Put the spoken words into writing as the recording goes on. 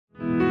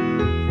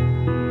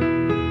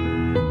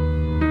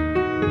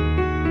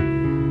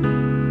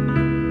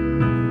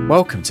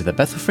Welcome to the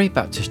Bethel Free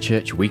Baptist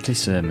Church Weekly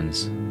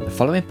Sermons. The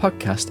following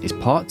podcast is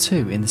part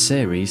 2 in the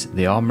series,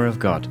 The Armour of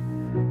God.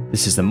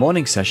 This is the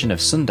morning session of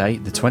Sunday,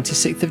 the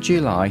 26th of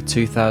July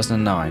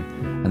 2009,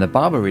 and the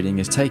Bible reading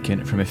is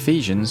taken from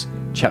Ephesians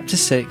chapter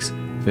 6,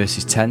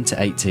 verses 10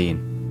 to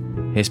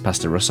 18. Here's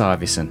Pastor Russ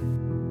Iveson.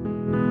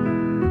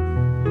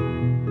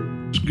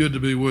 It's good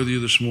to be with you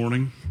this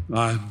morning.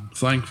 I'm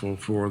thankful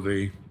for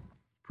the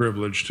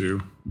privilege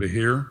to be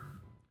here.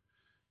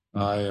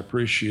 I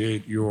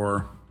appreciate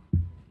your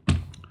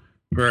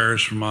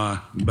prayers for my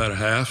better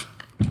half.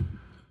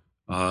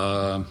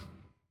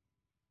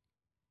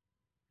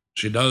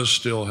 She does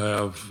still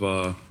have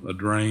a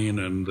drain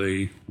in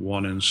the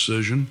one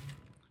incision,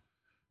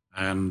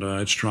 and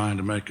it's trying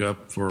to make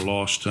up for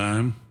lost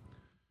time.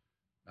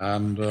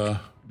 But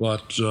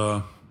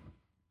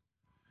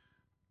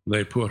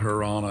they put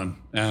her on an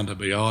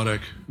antibiotic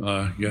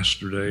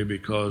yesterday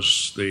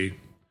because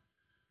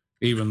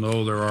even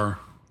though there are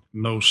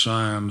no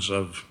signs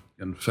of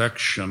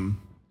infection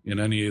in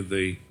any of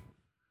the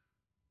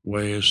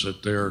ways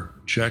that they're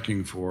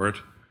checking for it,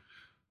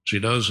 she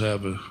does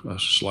have a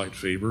slight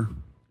fever,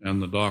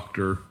 and the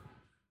doctor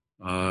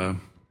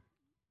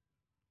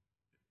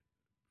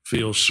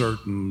feels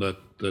certain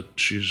that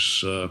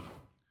she's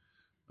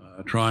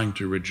trying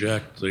to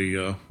reject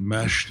the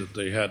mesh that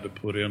they had to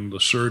put in the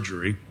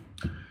surgery,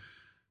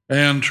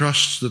 and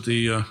trusts that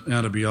the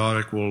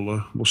antibiotic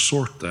will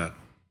sort that.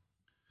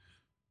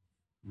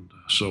 And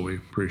so we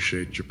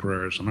appreciate your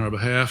prayers on our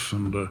behalf,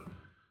 and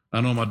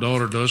I know my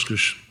daughter does,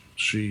 because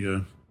she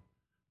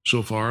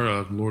so far,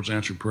 the Lord's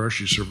answered prayer,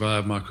 she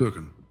survived my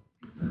cooking.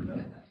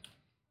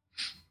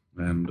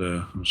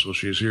 And so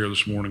she's here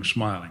this morning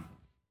smiling.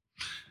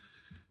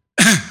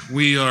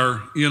 We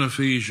are in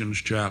Ephesians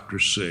chapter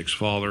 6.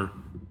 Father,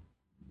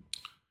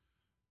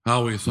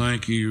 how we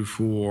thank you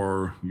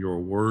for your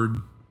word.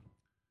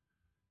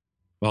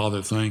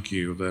 Father, thank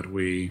you that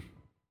we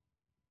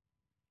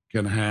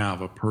can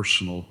have a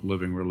personal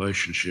living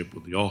relationship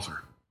with the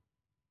author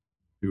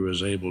who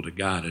is able to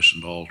guide us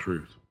into all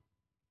truth.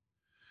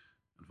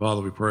 And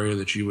Father, we pray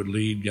that you would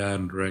lead, guide,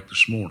 and direct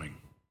this morning,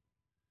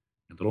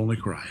 and that only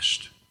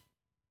Christ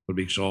would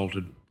be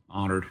exalted,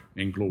 honored,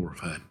 and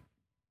glorified.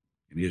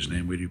 In his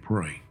name we do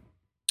pray.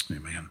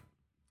 Amen.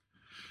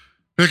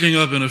 Picking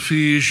up in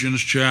Ephesians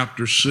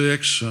chapter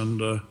 6,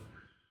 and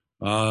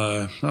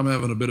I'm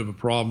having a bit of a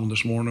problem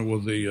this morning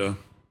with the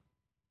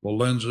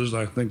lenses.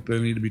 I think they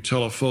need to be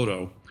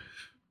telephoto.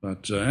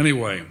 But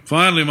anyway,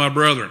 finally, my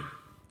brethren,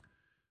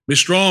 be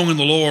strong in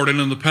the Lord and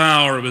in the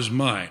power of his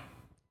might.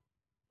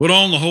 Put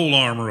on the whole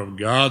armor of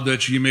God,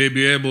 that ye may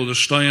be able to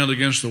stand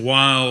against the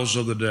wiles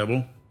of the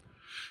devil.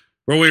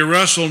 For we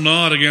wrestle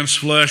not against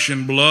flesh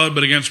and blood,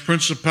 but against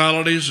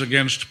principalities,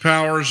 against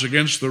powers,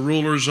 against the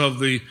rulers of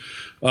the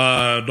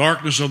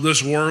darkness of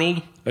this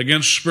world,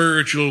 against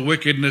spiritual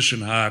wickedness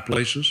in high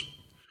places.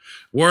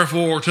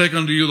 Wherefore, take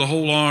unto you the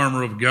whole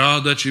armor of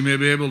God, that ye may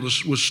be able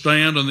to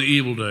withstand in the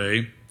evil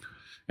day,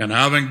 and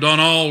having done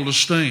all to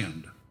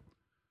stand.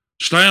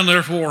 Stand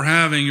therefore,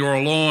 having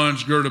your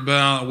loins girt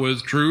about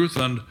with truth,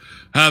 and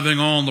having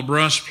on the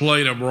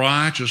breastplate of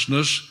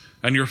righteousness,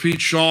 and your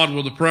feet shod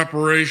with the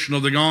preparation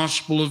of the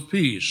gospel of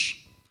peace.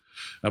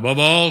 Above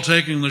all,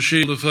 taking the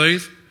shield of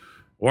faith,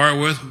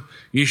 wherewith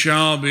ye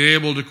shall be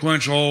able to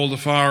quench all the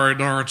fiery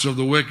darts of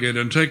the wicked,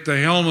 and take the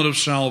helmet of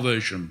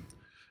salvation,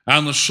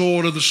 and the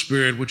sword of the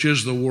Spirit, which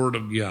is the word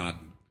of God,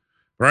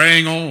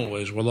 praying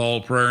always with all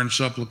prayer and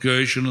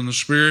supplication in the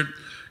Spirit,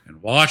 and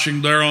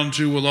watching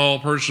thereunto with all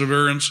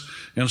perseverance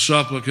and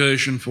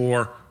supplication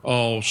for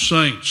all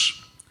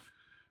saints.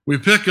 We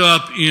pick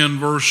up in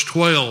verse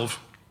 12,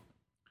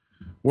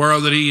 where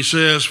that he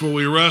says, for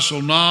we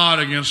wrestle not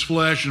against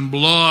flesh and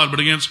blood, but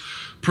against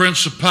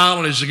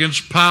principalities,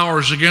 against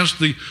powers, against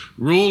the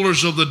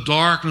rulers of the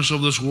darkness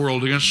of this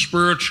world, against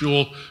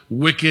spiritual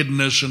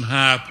wickedness in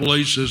high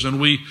places.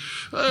 And we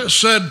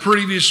said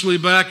previously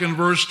back in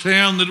verse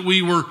 10 that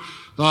we were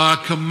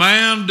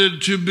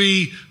commanded to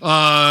be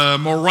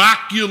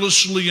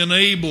miraculously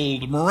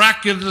enabled,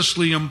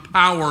 miraculously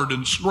empowered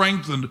and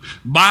strengthened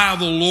by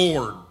the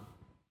Lord.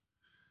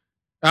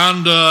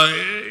 And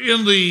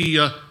in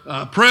the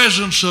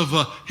presence of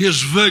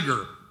his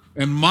vigor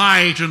and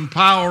might and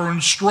power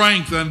and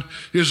strength, and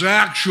his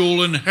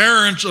actual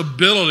inherent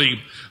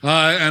ability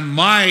and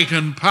might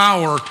and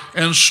power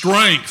and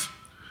strength.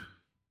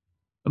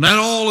 And that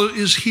all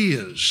is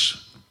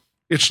his.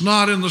 It's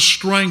not in the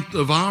strength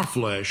of our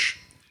flesh.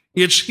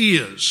 It's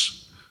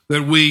his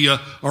that we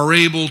are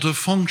able to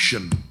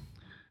function.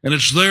 And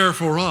it's there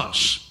for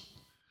us.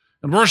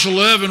 In verse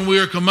 11, we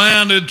are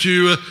commanded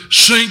to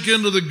sink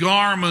into the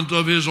garment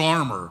of his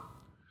armor,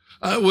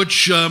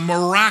 which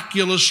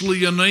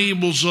miraculously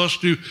enables us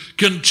to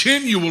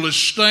continually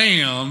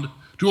stand,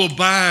 to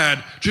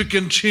abide, to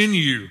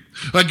continue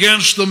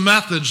against the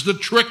methods, the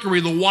trickery,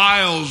 the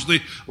wiles,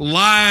 the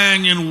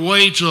lying in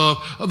wait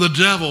of the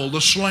devil, the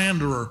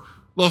slanderer,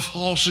 the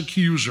false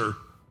accuser.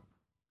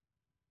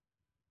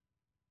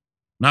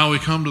 Now we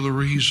come to the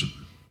reason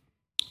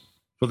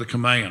for the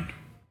command.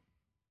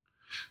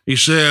 He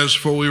says,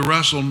 "For we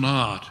wrestle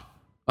not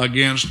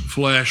against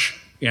flesh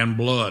and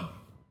blood."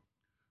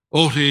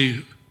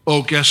 Oti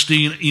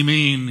okestin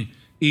imin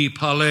I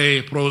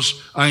pale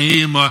pros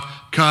aima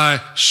kai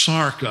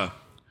sarka.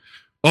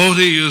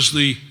 Oti is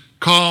the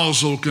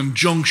causal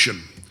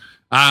conjunction,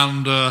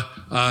 and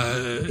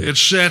it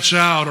sets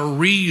out a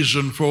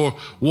reason for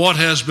what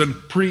has been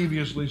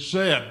previously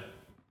said.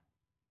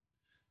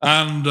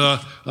 And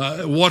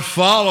what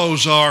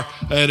follows are,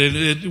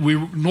 we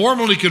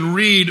normally can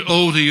read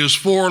oti as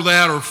for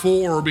that or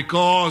for or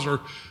because or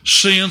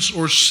since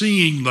or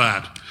seeing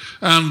that.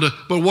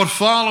 But what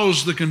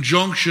follows the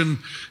conjunction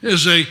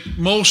is a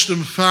most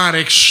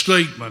emphatic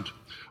statement.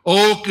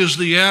 Ok is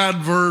the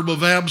adverb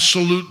of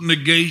absolute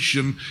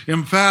negation,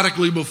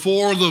 emphatically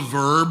before the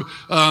verb.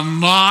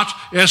 Not,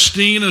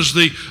 estin is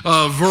the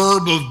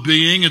verb of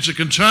being. It's a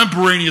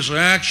contemporaneous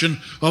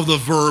action of the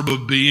verb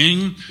of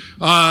being.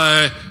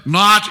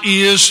 Not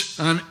is,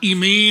 and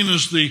imin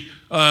is the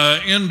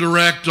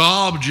indirect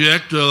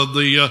object of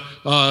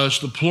it's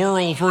the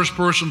plural first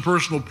person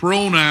personal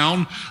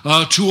pronoun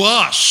to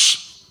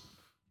us.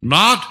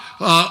 Not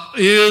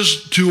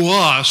is to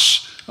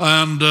us,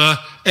 and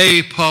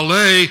a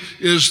pale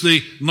is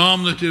the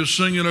nominative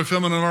singular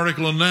feminine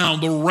article and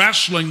noun, the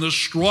wrestling, the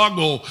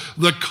struggle,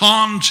 the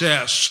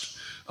contest.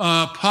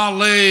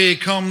 Pale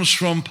comes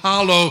from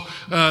palo.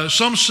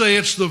 Some say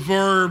it's the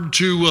verb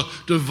to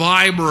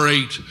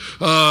vibrate.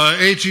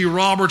 A.T.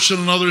 Robertson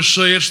and others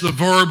say it's the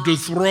verb to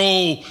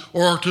throw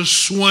or to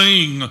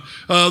swing.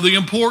 The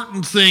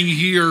important thing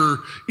here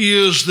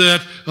is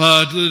that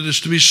it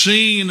is to be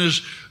seen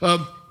as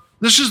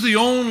this is the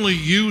only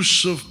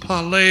use of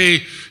pale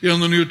in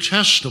the New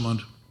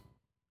Testament,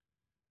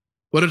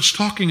 but it's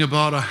talking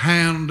about a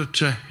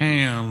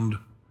hand-to-hand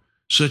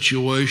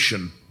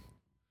situation.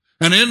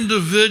 An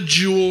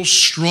individual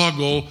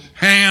struggle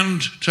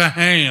hand to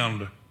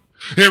hand.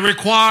 It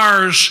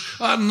requires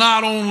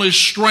not only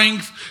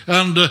strength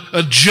and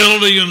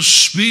agility and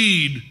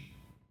speed.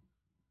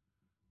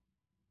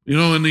 You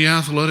know, in the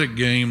athletic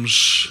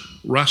games,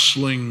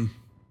 wrestling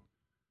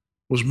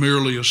was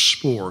merely a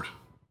sport.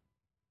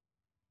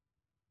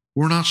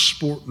 We're not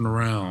sporting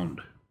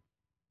around.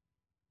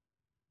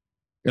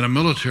 In a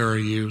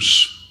military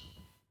use,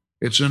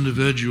 it's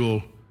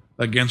individual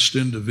against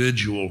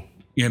individual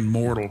in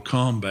mortal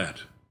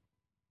combat.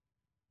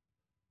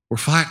 We're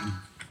fighting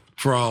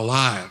for our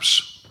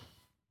lives.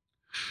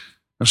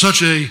 And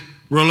such a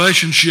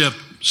relationship,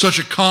 such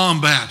a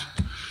combat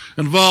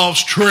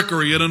involves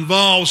trickery, it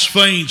involves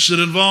feints, it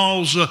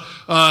involves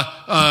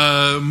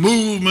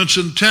movements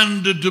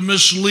intended to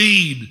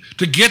mislead,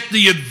 to get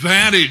the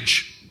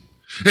advantage.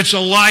 It's a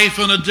life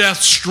and a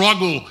death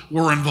struggle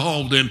we're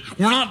involved in.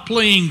 We're not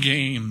playing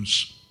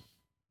games.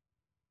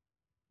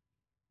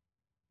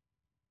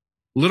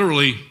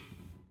 Literally,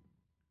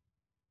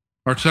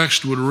 our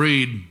text would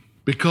read,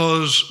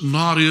 because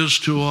not is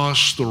to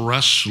us the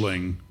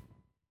wrestling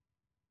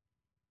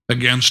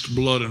against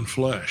blood and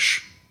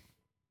flesh.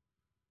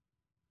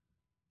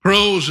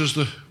 Pros is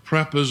the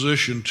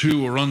preposition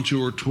to or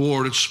unto or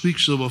toward. It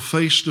speaks of a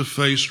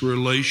face-to-face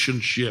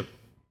relationship.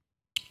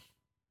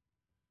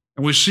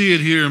 And we see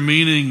it here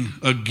meaning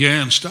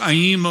against.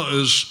 Aima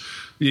is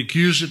the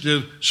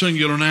accusative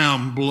singular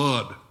noun,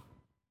 blood.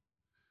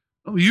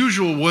 The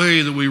usual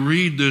way that we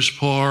read this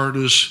part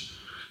is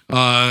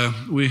as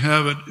we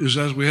have it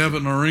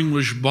in our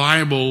English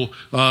Bible,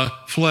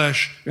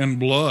 flesh and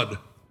blood.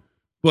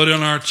 But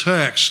in our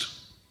text,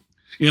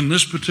 in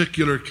this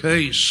particular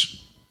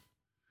case,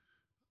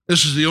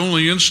 this is the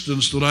only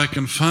instance that I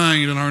can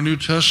find in our New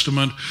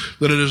Testament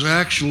that it is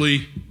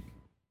actually,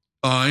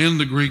 in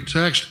the Greek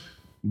text,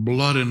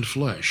 blood and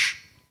flesh.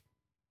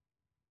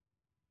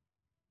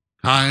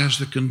 Kai is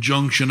the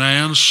conjunction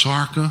and,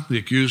 sarka, the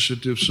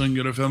accusative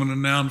singular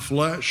feminine noun,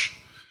 flesh.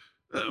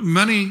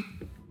 Many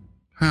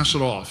pass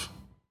it off.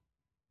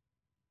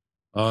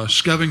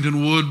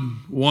 Skevington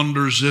Wood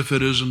wonders if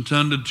it is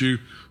intended to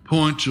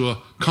point to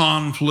a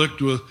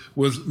conflict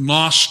with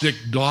Gnostic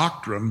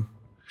doctrine.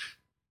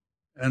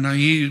 And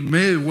he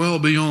may well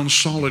be on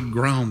solid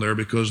ground there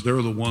because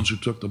they're the ones who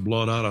took the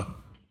blood out of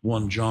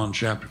 1 John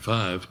chapter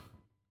 5.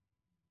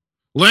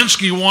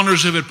 Lenski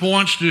wonders if it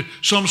points to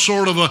some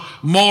sort of a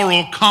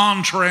moral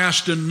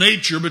contrast in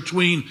nature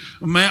between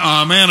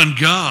man and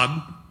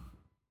God.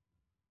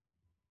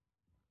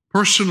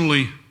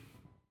 Personally,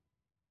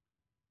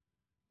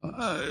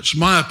 it's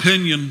my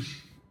opinion,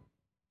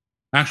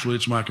 actually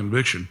it's my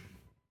conviction.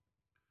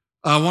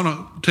 I want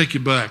to take you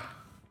back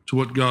to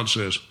what God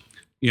says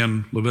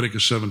in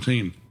Leviticus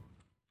 17.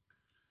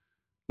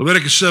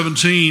 Leviticus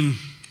 17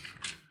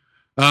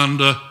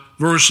 and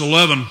verse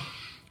 11.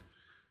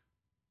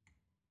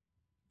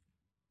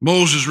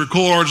 Moses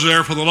records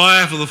there, for the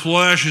life of the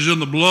flesh is in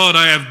the blood.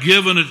 I have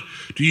given it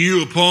to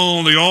you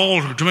upon the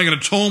altar to make an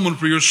atonement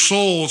for your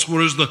souls, for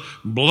it is the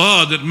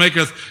blood that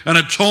maketh an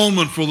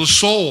atonement for the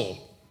soul.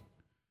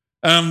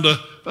 And the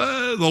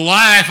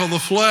life of the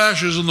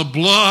flesh is in the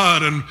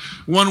blood. And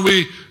when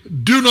we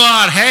do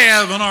not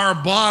have in our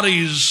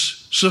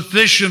bodies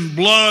sufficient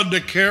blood to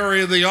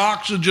carry the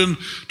oxygen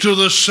to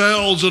the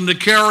cells and to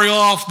carry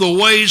off the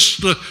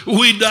waste,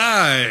 we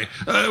die.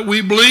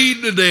 We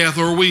bleed to death,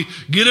 or we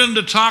get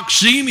into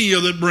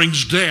toxemia that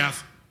brings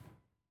death.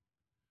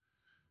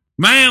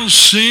 Man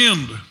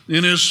sinned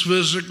in his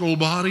physical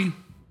body.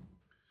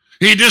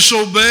 He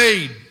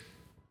disobeyed.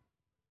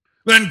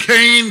 Then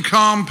Cain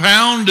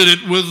compounded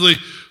it with the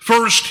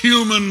first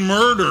human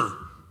murder.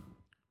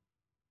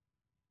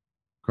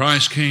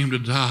 Christ came to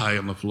die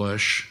in the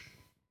flesh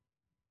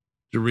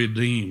to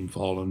redeem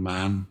fallen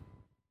man.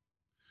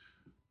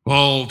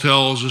 Paul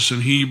tells us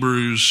in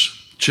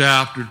Hebrews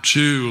chapter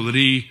 2 that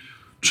he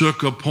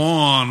took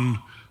upon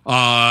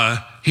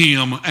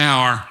him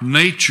our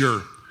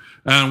nature.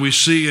 And we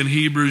see in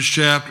Hebrews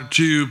chapter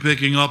 2,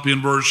 picking up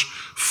in verse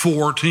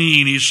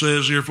 14, he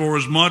says, "Therefore,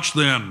 as much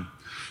then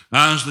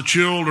as the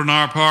children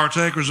are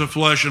partakers of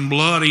flesh and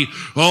blood, he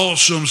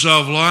also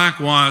himself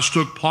likewise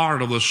took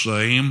part of the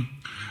same,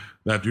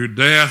 that through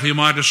death he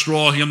might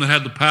destroy him that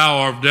had the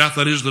power of death,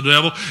 that is the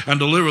devil, and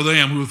deliver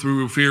them who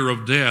through fear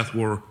of death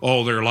were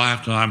all their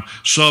lifetime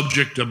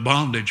subject to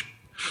bondage.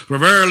 For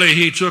verily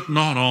he took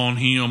not on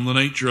him the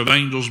nature of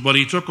angels, but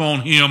he took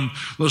on him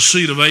the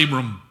seed of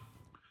Abram.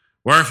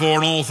 Wherefore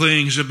in all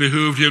things it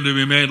behooved him to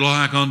be made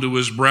like unto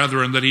his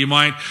brethren, that he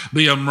might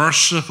be a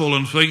merciful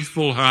and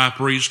faithful high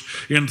priest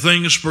in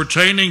things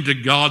pertaining to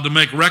God, to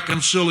make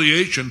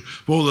reconciliation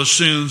for the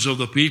sins of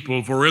the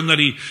people. For in that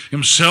he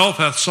himself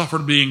hath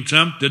suffered being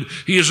tempted,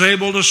 he is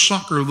able to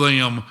succor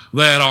them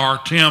that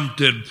are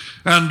tempted."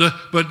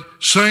 But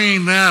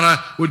saying that,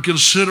 I would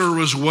consider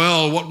as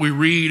well what we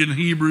read in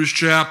Hebrews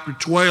chapter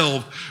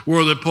 12,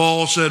 where that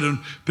Paul said, in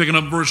picking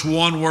up verse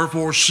 1,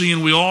 "Wherefore seeing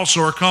we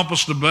also are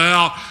compassed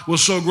about with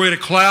so great a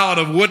cloud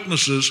of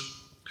witnesses,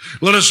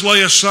 let us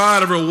lay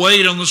aside every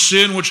weight and the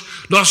sin which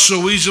doth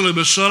so easily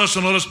beset us,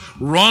 and let us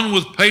run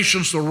with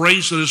patience the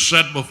race that is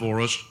set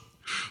before us,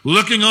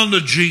 looking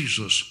unto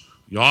Jesus,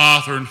 the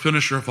author and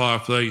finisher of our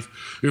faith,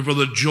 who for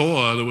the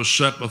joy that was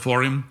set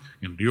before him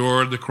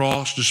endured the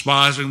cross,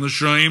 despising the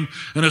shame,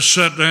 and is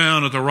set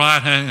down at the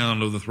right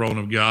hand of the throne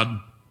of God.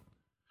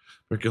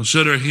 For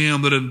consider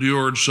him that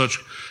endured such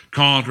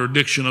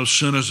contradiction of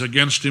sinners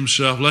against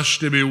himself,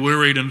 lest ye be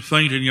wearied and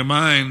faint in your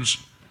minds.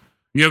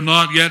 You have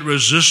not yet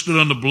resisted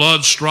unto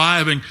blood,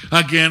 striving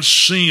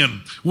against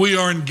sin." We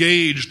are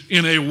engaged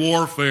in a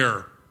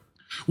warfare.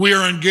 We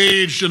are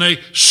engaged in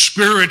a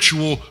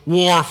spiritual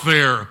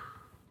warfare.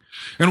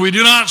 And we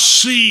do not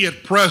see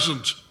at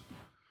present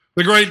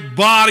the great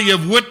body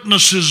of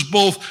witnesses,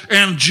 both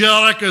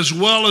angelic as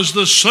well as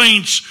the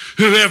saints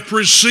who have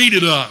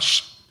preceded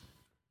us.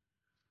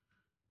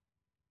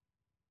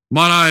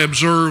 Might I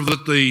observe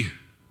that the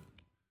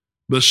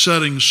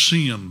besetting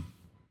sin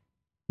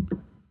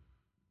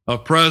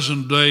of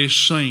present-day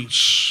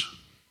saints,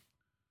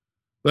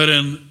 that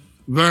in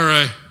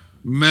very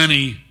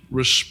many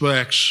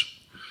respects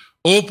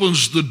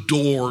opens the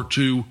door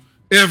to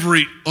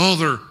every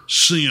other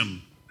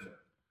sin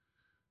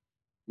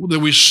that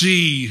we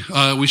see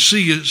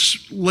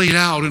it laid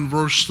out in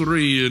verse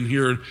 3 and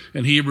here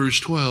in Hebrews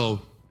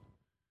 12,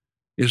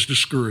 is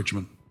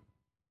discouragement.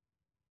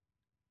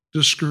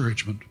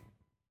 Discouragement.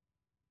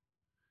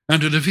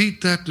 And to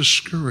defeat that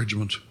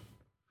discouragement,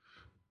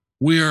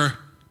 we are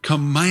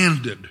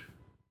commanded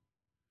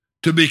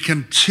to be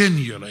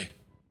continually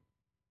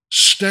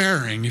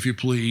staring, if you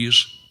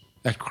please,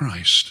 at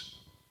Christ.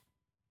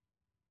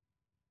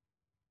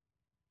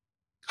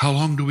 How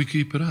long do we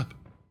keep it up?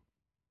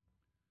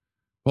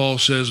 Paul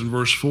says in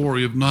verse 4,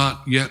 "You have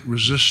not yet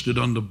resisted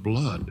unto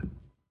blood,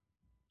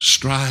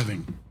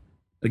 striving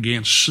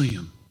against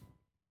sin."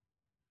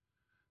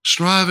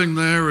 Striving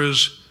there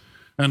is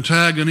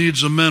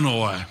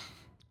antagonizomai,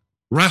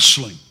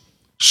 wrestling,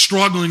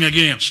 struggling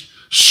against,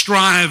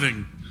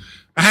 striving,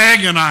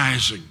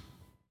 agonizing.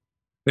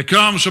 It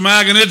comes from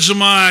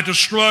agonizomai, to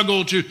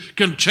struggle, to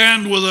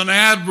contend with an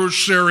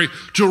adversary,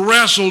 to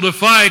wrestle, to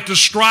fight, to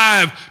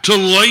strive, to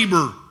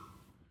labor.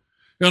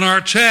 In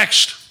our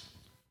text,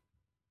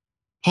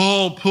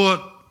 Paul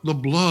put the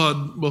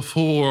blood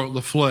before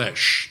the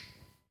flesh.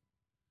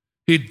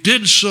 He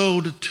did so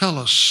to tell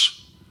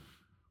us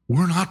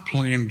we're not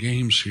playing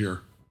games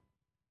here.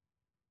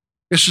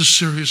 This is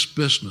serious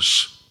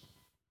business.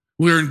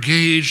 We're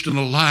engaged in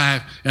a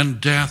life and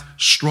death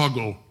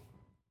struggle.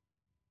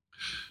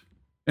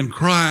 And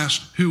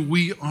Christ, who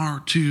we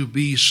are to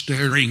be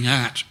staring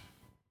at,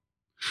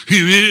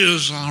 who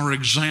is our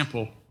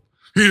example,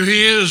 who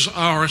is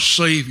our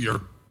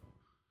Savior,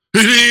 who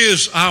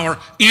is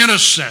our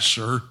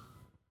intercessor,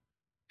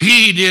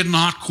 he did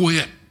not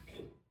quit.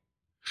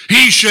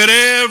 He shed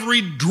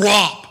every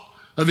drop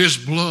of his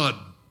blood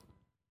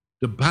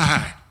to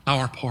buy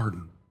our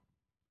pardon.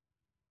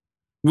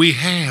 We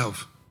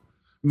have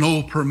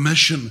no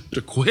permission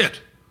to quit.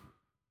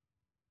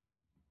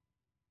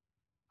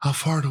 How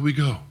far do we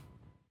go?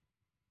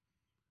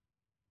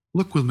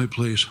 Look with me,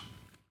 please,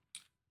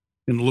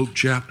 in Luke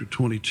chapter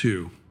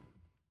 22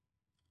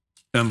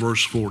 and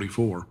verse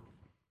 44.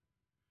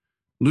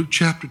 Luke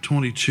chapter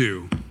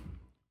 22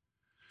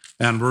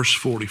 and verse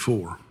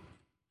 44.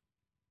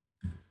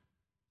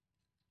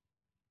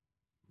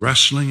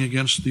 wrestling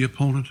against the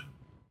opponent.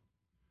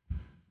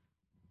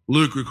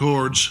 Luke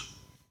records,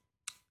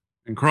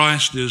 and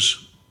Christ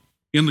is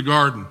in the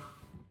garden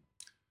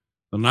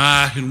the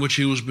night in which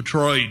he was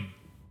betrayed.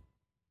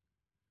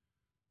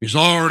 He's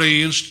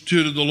already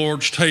instituted the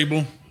Lord's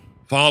table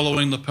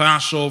following the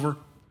Passover.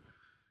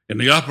 In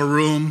the upper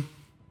room,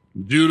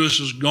 Judas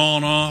has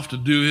gone off to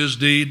do his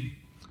deed.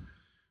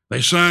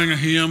 They sang a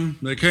hymn.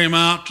 They came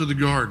out to the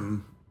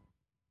garden.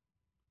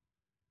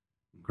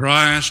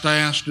 Christ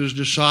asked his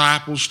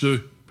disciples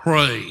to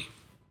pray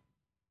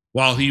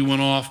while he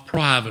went off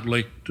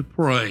privately to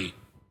pray.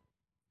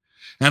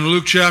 And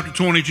Luke chapter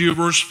 22,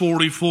 verse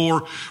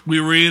 44, we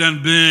read,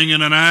 and being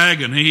in an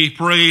agony, he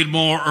prayed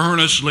more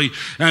earnestly,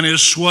 and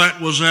his sweat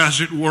was as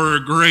it were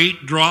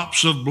great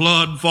drops of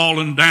blood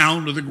falling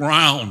down to the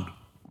ground.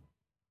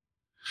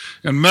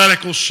 And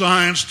medical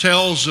science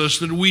tells us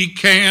that we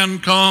can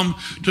come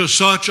to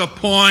such a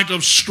point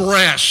of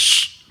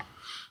stress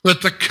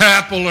that the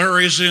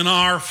capillaries in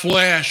our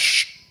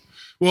flesh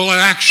will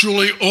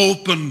actually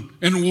open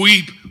and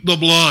weep the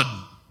blood.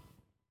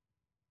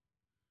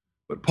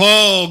 But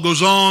Paul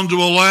goes on to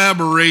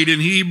elaborate in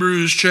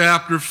Hebrews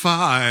chapter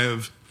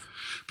 5,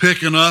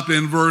 picking up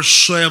in verse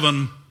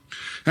 7,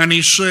 and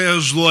he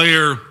says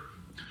there,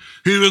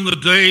 who in the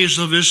days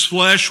of his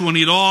flesh, when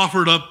he'd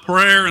offered up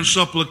prayer and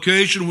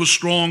supplication with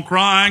strong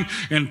crying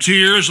and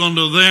tears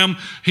unto them,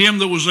 him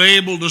that was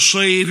able to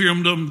save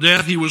him from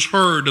death, he was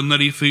heard, and that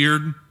he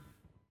feared.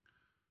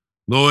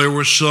 Though he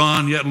were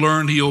son, yet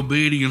learned he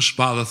obedience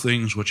by the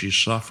things which he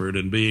suffered,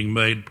 and being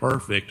made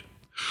perfect,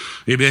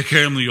 he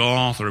became the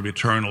author of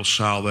eternal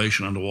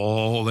salvation unto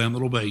all them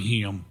that obey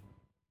him.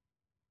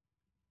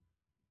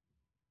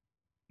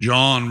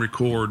 John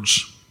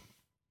records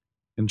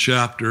in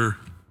chapter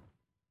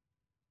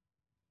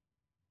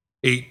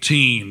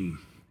 18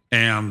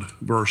 and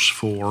verse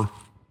 4.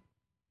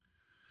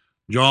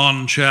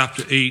 John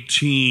chapter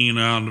 18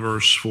 and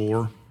verse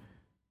 4.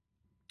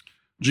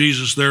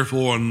 Jesus,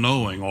 therefore,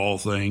 knowing all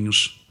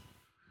things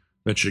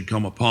that should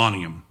come upon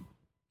him,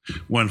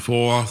 went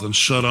forth and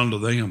said unto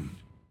them,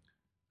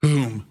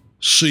 whom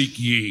seek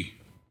ye?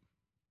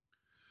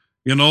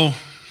 You know,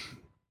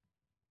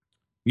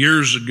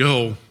 years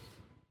ago,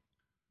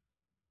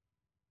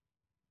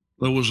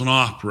 there was an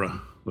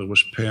opera that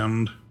was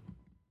penned,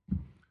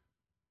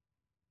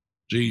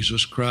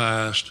 Jesus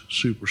Christ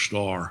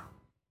Superstar.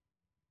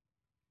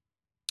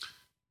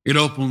 It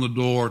opened the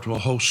door to a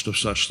host of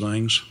such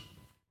things,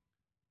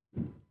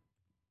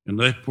 and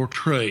they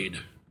portrayed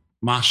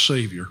my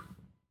Savior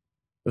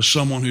as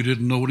someone who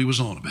didn't know what he was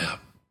on about,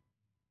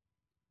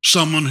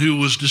 someone who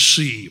was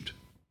deceived,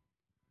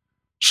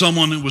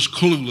 someone who was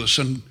clueless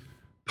and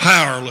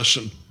powerless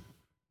and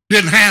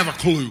didn't have a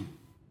clue.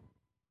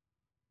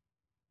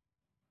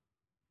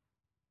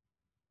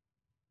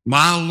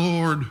 My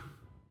Lord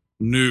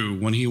knew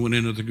when he went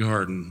into the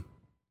garden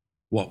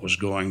what was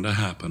going to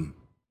happen.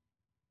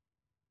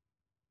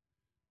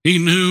 He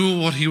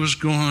knew what he was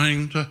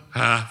going to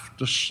have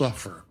to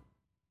suffer.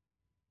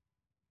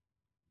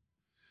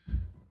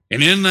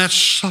 And in that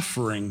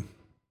suffering,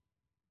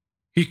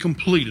 he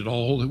completed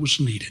all that was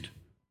needed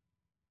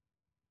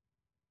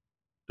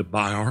to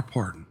buy our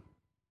pardon.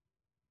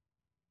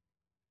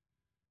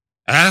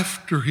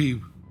 After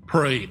he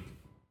prayed,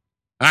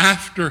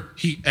 after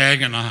he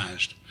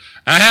agonized,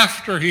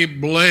 after he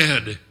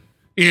bled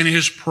in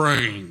his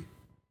praying,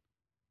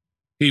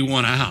 he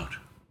went out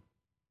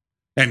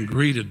and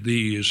greeted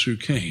these who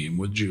came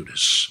with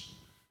Judas.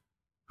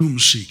 Whom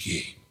seek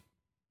ye?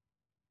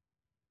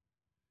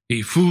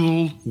 He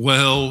full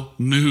well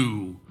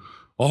knew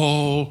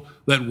all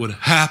that would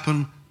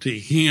happen to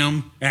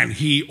him, and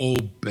he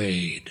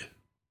obeyed.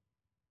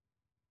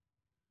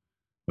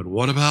 But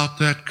what about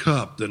that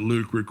cup that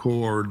Luke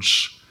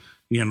records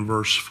in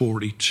verse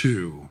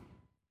 42?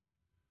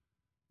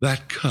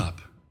 That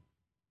cup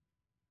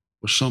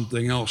was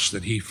something else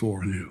that he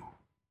foreknew.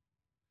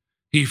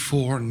 He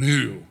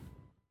foreknew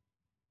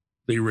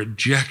the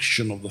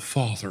rejection of the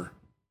Father.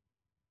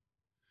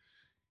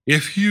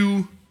 If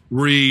you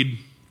read,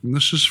 and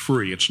this is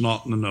free, it's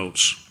not in the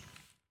notes,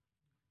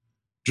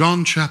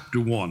 John chapter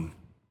 1,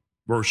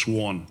 verse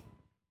 1.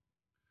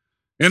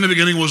 In the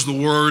beginning was the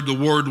Word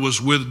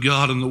was with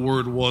God, and the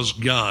Word was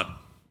God.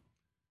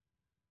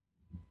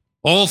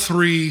 All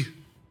three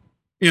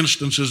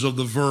instances of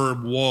the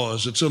verb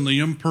was. It's in the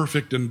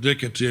imperfect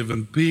indicative,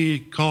 and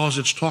because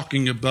it's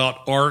talking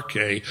about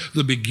arche,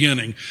 the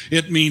beginning,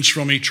 it means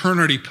from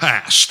eternity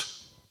past.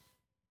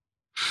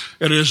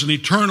 It is an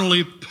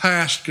eternally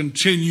past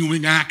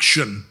continuing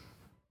action.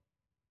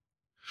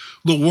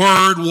 The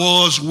Word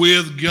was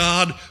with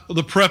God.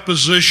 The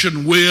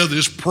preposition with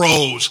is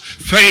pros,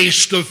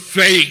 face to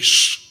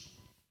face.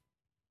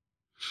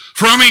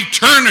 From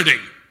eternity,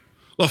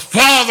 the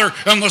Father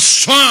and the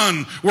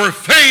Son were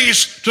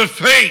face to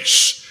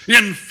face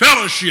in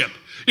fellowship,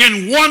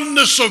 in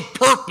oneness of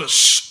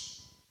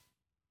purpose,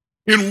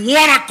 in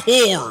one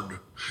accord,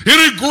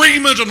 in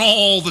agreement in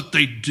all that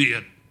they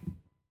did.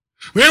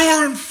 They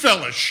were in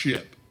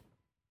fellowship.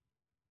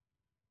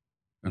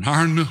 And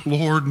our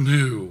Lord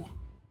knew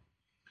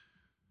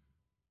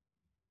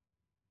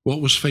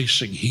what was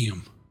facing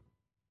him.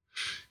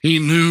 He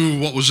knew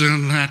what was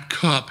in that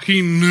cup.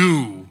 He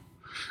knew,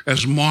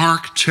 as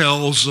Mark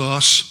tells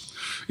us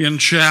in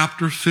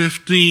chapter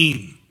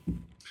 15,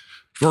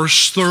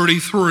 verse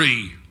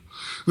 33,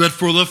 that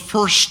for the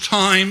first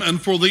time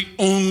and for the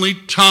only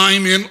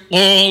time in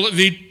all of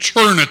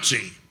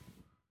eternity,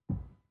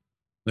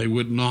 they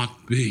would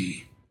not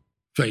be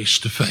face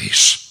to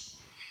face.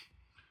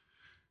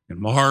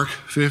 In Mark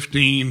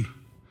 15,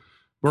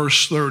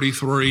 verse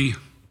 33,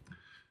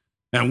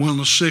 and when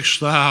the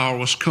 6th hour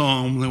was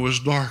come, there was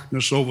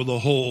darkness over the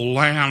whole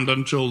land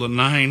until the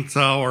 9th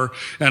hour.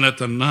 And at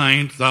the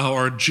 9th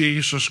hour,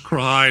 Jesus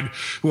cried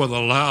with a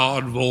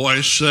loud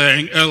voice,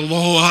 saying,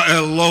 Eloah,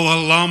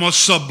 Eloah, lama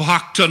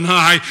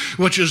sabachthani,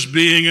 which is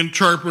being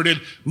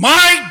interpreted,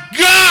 my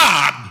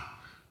God,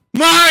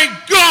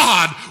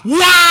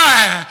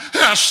 why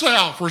hast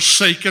thou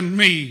forsaken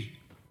me?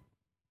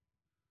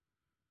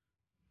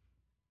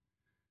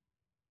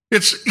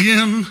 It's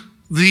in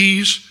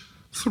these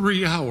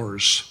 3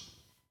 hours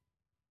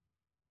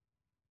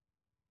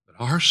that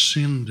our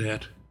sin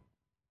debt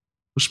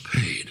was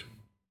paid.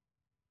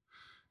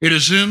 It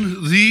is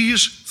in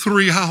these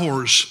 3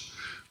 hours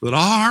that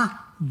our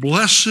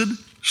blessed,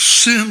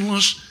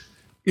 sinless,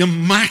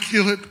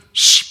 immaculate,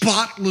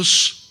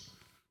 spotless,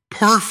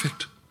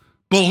 perfect,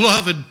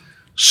 beloved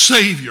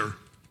Savior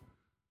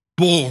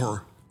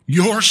bore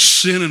your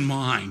sin and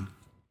mine.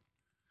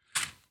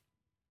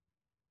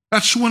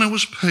 That's when it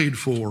was paid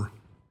for.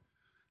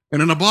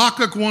 And in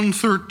Habakkuk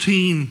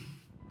 1:13,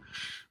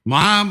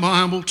 my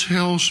Bible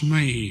tells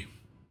me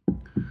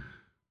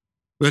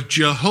that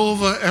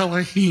Jehovah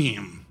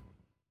Elohim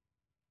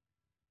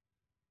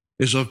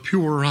is of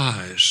purer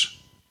eyes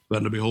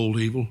than to behold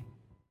evil,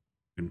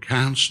 and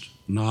canst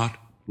not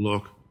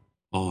look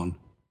on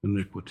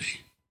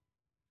iniquity.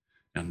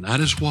 And that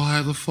is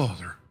why the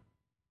Father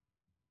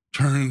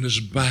turned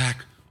his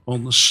back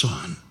on the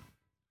Son.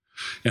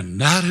 And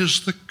that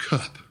is the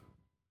cup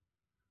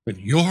that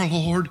your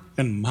Lord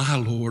and my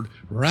Lord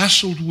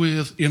wrestled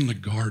with in the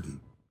garden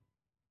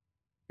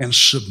and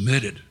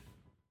submitted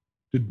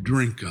to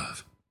drink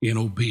of in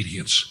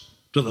obedience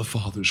to the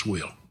Father's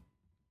will.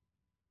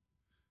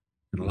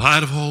 In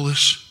light of all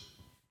this,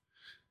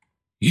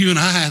 you and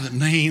I that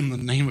name the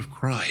name of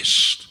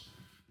Christ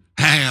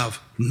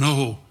have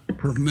no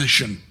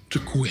permission to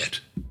quit.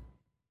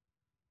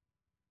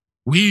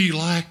 We,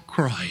 like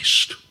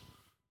Christ,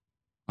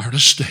 are to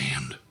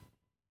stand.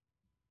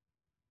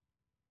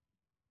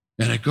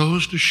 And it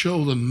goes to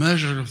show the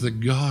measure of the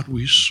God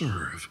we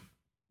serve.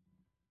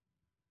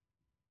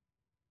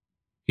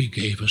 He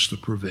gave us the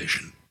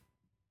provision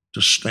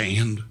to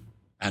stand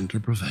and to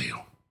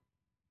prevail.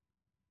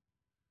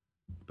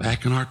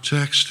 Back in our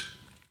text,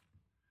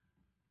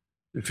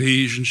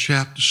 Ephesians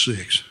chapter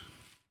 6,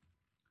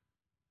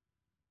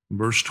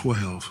 verse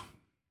 12.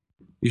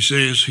 He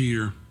says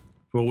here,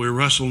 for we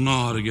wrestle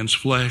not against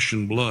flesh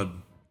and blood,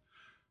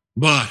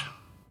 but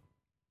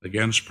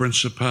against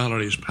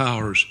principalities,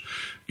 powers,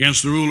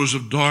 against the rulers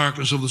of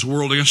darkness of this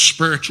world, against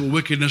spiritual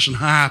wickedness in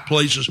high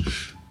places.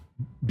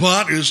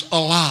 But is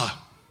Allah.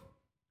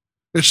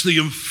 It's the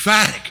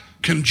emphatic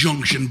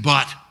conjunction,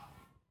 but.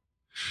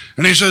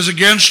 And he says,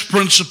 against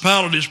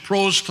principalities,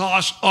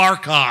 prostos,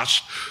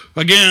 archos.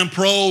 Again,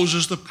 pros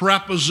is the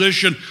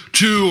preposition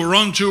to or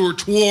unto or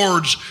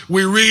towards.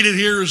 We read it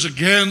here as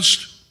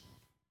against.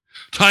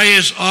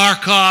 Tais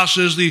archos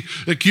is the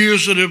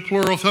accusative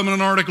plural feminine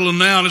article and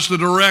noun. It's the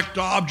direct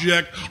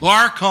object.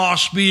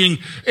 Archos being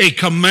a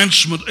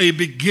commencement, a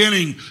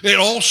beginning. It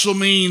also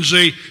means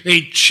a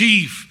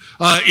chief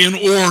in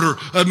order.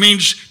 It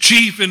means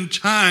chief in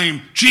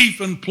time, chief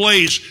in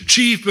place,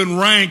 chief in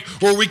rank.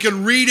 Or we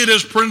can read it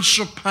as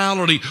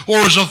principality or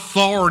as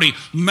authority,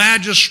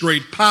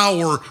 magistrate,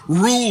 power,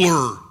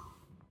 ruler.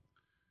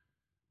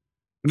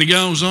 And he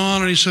goes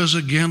on and he says,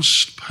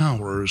 against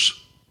powers.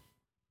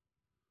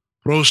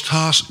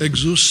 Prostos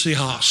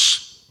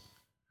exousios.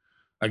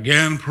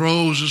 Again,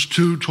 pros is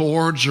to,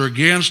 towards, or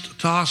against.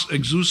 Tos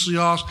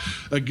exousios.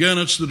 Again,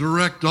 it's the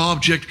direct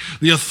object,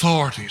 the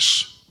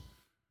authorities.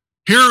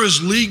 Here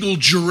is legal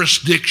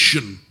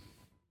jurisdiction.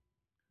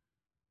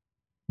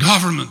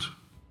 Government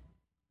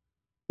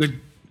that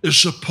is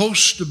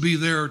supposed to be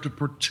there to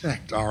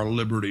protect our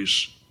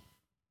liberties,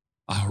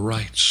 our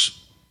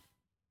rights.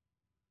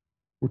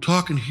 We're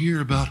talking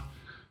here about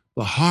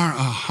a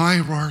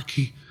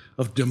hierarchy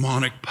of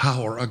demonic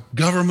power, a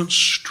government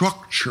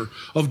structure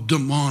of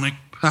demonic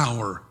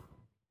power.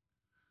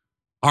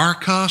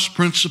 Archos,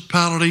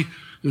 principality,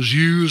 is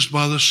used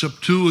by the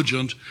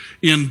Septuagint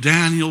in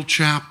Daniel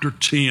chapter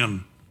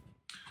 10.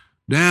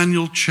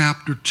 Daniel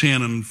chapter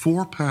 10 in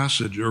four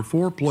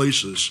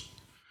places.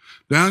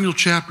 Daniel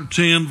chapter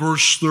 10,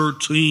 verse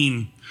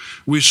 13,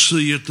 we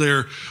see it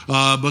there.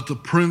 But the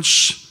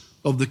prince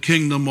of the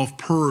kingdom of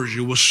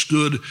Persia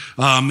withstood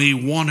me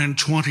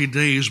 120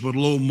 days. But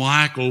lo,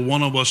 Michael,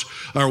 one of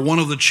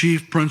the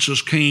chief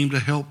princes, came to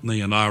help me,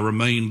 and I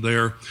remained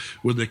there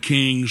with the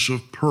kings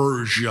of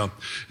Persia.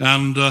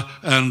 And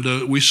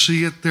we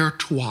see it there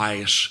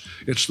twice.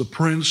 It's the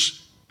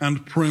prince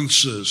and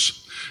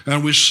princes.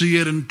 And we see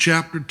it in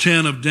chapter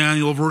 10 of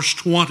Daniel, verse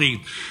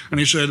 20. And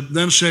he said,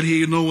 Then said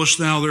he, Knowest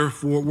thou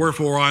therefore,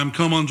 wherefore I am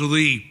come unto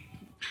thee?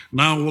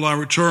 Now will I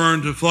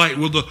return to fight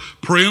with the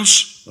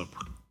prince of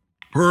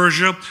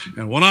Persia,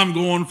 and when I'm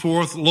going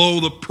forth, lo,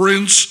 the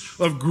prince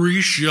of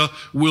Grecia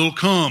will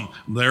come.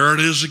 There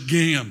it is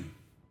again.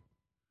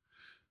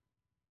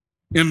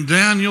 In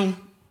Daniel,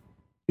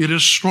 it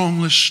is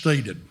strongly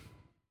stated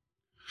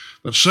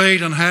that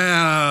Satan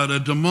had a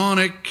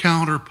demonic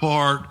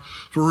counterpart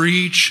for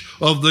each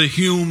of the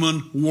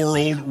human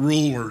world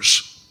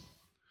rulers.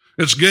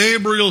 It's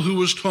Gabriel who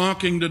was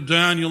talking to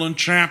Daniel in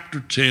chapter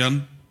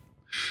 10.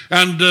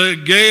 And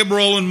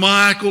Gabriel and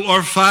Michael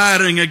are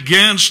fighting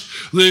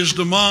against these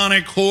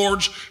demonic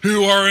hordes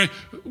who are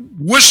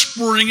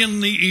whispering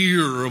in the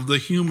ear of the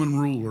human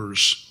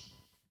rulers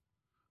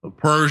of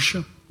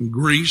Persia and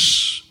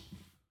Greece.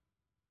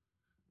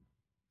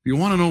 If you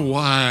want to know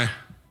why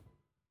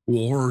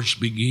wars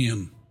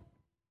begin,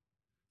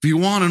 if you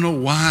want to know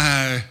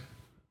why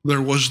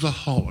there was the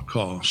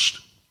Holocaust,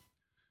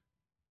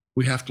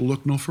 we have to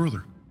look no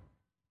further.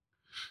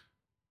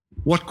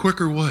 What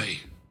quicker way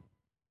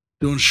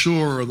to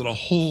ensure that a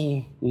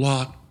whole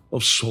lot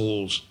of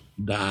souls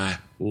die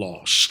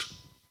lost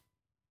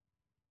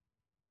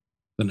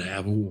than to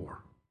have a war?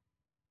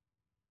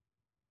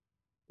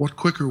 What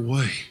quicker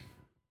way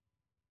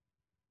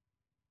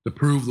to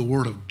prove the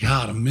Word of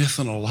God a myth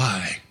and a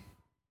lie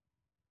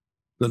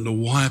than to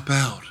wipe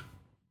out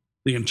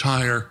the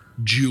entire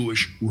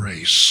Jewish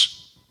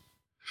race,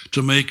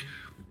 to make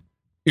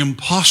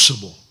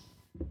impossible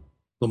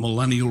the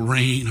millennial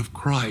reign of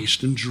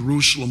Christ in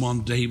Jerusalem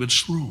on David's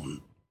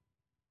throne,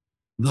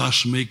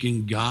 thus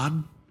making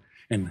God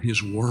and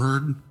His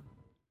Word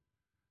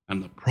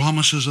and the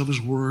promises of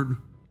His Word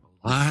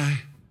a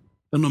lie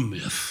and a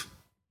myth.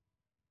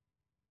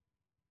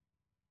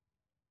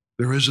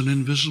 There is an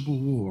invisible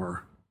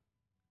war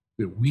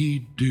that we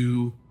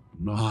do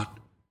not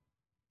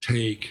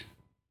take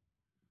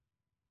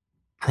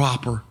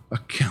proper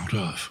account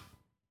of.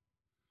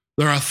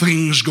 There are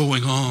things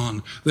going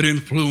on that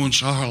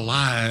influence our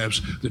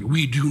lives that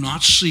we do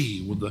not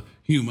see with the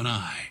human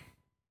eye,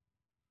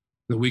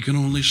 that we can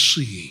only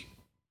see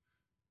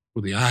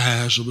with the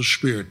eyes of the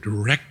Spirit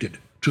directed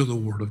to the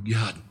Word of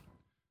God.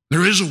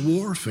 There is a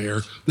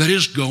warfare that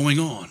is going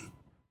on.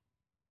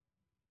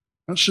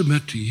 I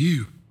submit to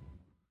you,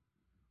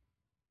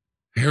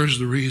 here's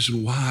the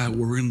reason why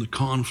we're in the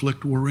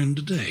conflict we're in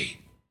today.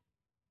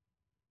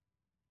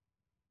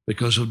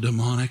 Because of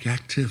demonic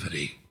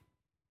activity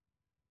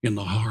in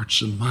the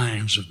hearts and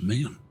minds of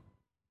men.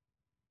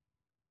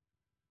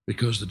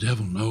 Because the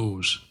devil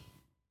knows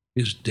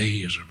his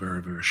days are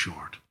very, very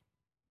short.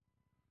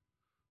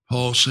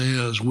 Paul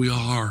says we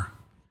are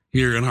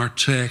here in our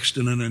text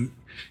in an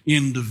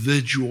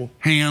individual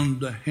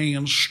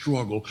hand-to-hand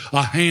struggle,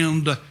 a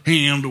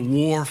hand-to-hand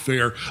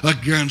warfare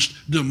against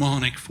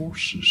demonic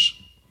forces.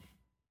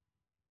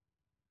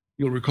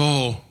 You'll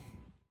recall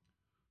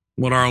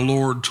what our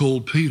Lord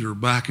told Peter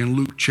back in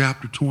Luke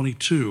chapter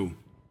 22.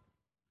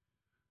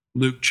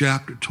 Luke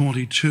chapter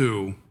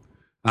 22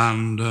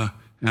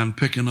 and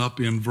picking up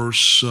in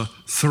verse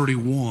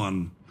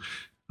 31.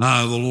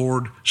 The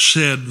Lord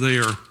said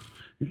there,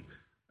 and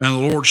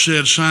the Lord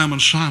said, Simon,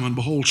 Simon,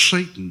 behold,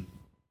 Satan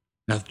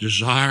hath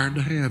desired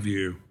to have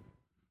you,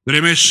 that he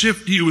may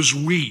sift you as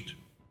wheat.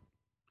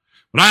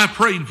 But I have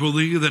prayed for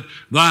thee that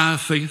thy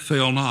faith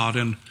fail not,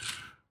 and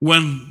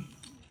when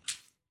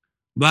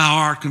thou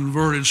art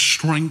converted,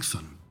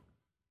 strengthen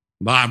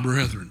thy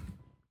brethren.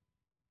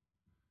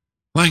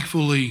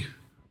 Thankfully,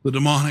 the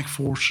demonic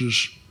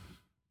forces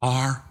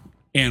are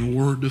and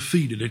were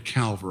defeated at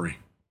Calvary.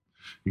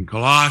 In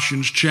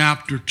Colossians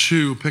chapter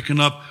 2, picking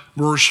up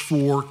verse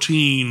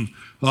 14,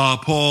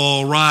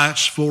 Paul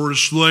writes for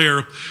us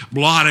there,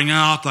 blotting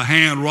out the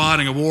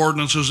handwriting of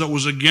ordinances that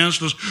was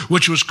against us,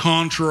 which was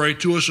contrary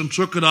to us, and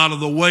took it out of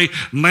the way,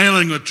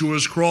 nailing it to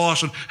his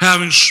cross, and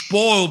having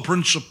spoiled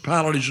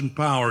principalities and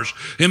powers,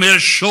 he made a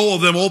show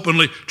of them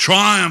openly,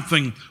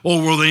 triumphing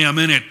over them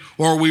in it.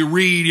 Or we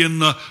read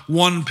in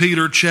 1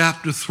 Peter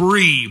chapter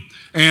 3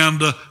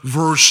 and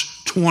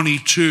verse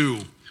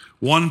 22.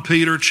 1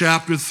 Peter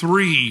chapter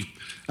 3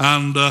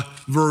 and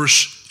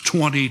verse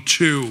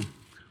 22,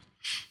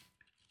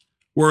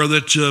 where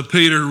that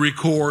Peter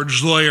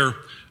records there,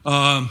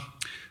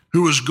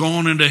 who has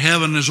gone into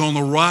heaven is on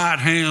the right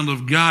hand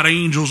of God,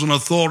 angels and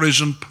authorities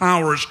and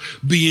powers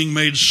being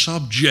made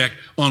subject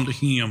unto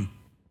him.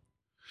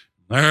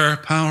 Their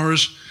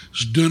powers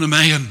is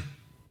dunamean,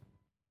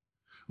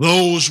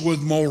 those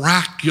with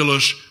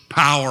miraculous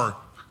power.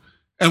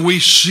 And we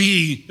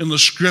see in the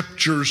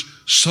scriptures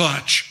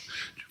such.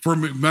 You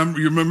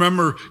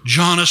remember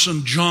Jannes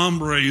and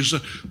Jambres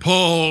that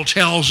Paul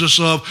tells us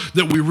of,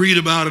 that we read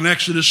about in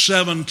Exodus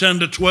 7, 10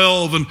 to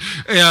 12, and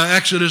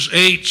Exodus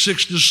 8,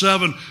 6 to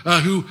 7,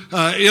 who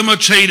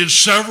imitated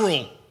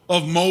several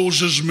of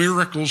Moses'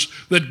 miracles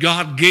that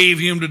God gave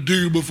him to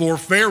do before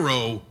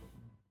Pharaoh.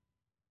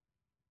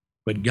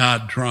 But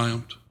God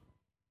triumphed.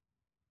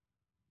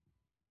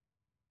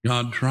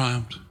 God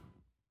triumphed.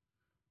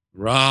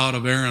 The rod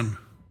of Aaron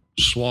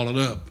swallowed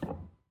up the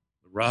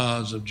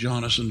rods of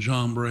Jonas and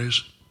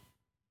Jambres.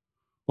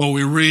 Well,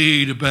 we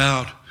read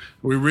about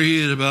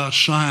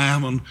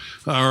Simon,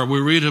 or we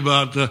read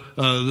about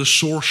the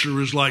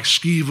sorcerers like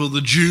Sceva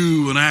the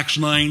Jew in Acts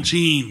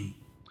 19,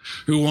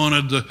 who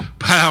wanted the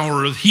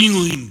power of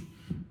healing.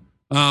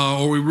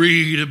 Or we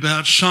read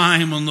about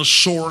Simon the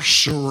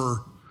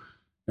sorcerer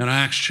in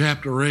Acts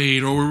chapter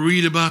 8. Or we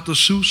read about the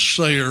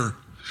soothsayer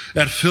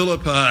at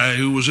Philippi,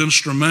 who was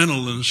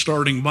instrumental in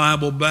starting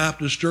Bible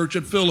Baptist Church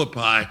at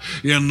Philippi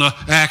in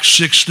Acts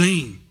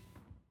 16.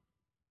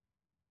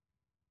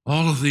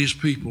 All of these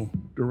people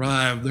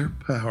derive their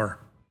power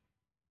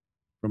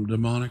from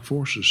demonic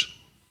forces.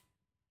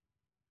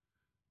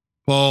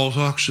 Paul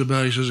talks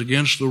about, he says,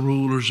 against the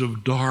rulers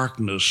of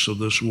darkness of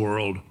this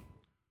world.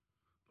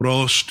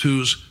 Pros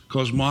tus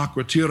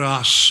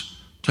kosmokratiras,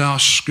 tau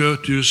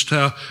scotus,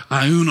 tau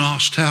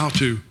iunos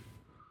tautu.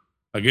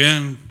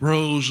 Again,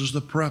 pros is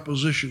the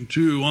preposition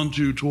to,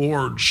 unto,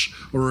 towards,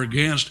 or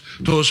against.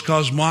 Tos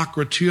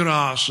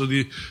kosmokratiras,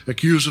 the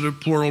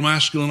accusative plural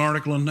masculine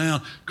article and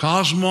noun.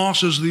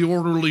 Cosmos is the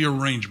orderly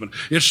arrangement.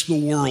 It's the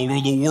world,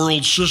 or the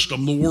world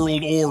system, the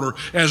world order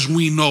as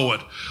we know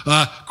it.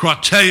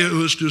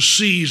 Krateo is to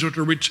seize, or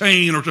to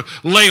retain, or to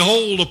lay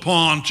hold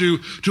upon, to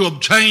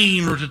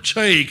obtain, or to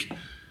take.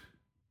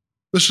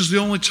 This is the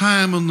only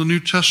time in the New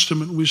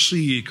Testament we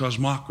see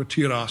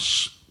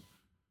kosmokratiras,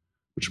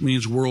 which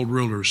means world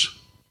rulers,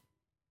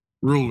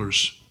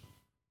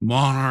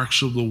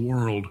 monarchs of the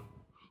world,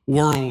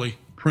 worldly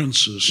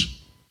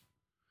princes.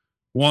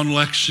 One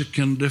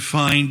lexicon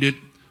defined it,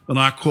 and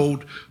I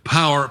quote,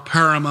 power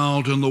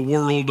paramount in the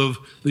world of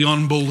the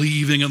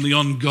unbelieving and the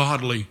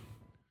ungodly.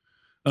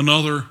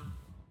 Another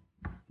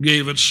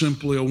gave it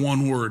simply a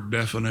one-word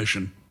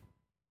definition: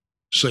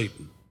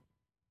 Satan.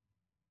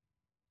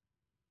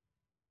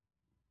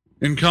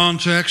 In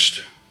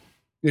context,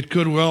 it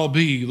could well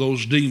be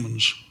those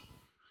demons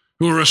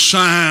who are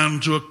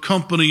assigned to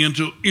accompany and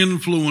to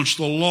influence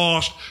the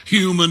lost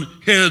human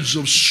heads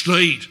of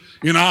state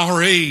in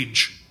our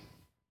age.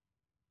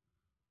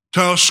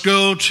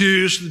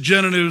 Tauscotus, the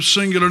genitive,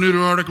 singular, neuter,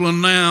 article,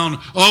 and noun,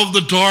 of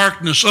the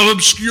darkness, of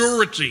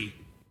obscurity.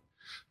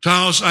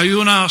 Taus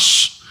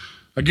iunas,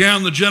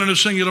 again, the genitive,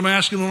 singular,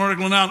 masculine,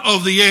 article, and noun,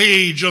 of the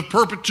age, of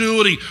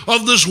perpetuity,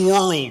 of this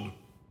world.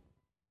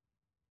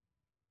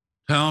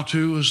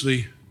 Tautu is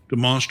the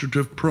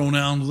demonstrative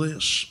pronoun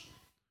this.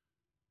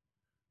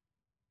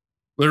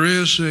 There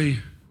is a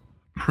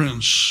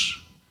prince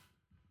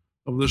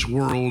of this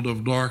world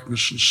of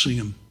darkness and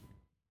sin.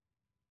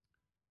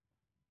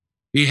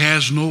 He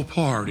has no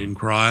part in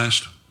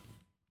Christ.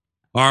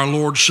 Our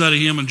Lord said to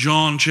him in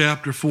John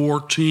chapter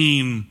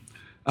 14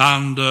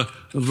 and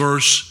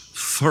verse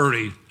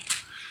 30.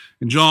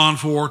 In John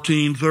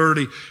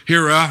 14:30,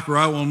 hereafter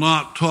I will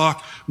not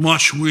talk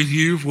much with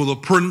you, for the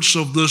prince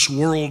of this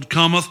world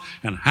cometh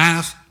and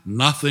hath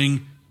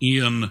nothing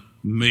in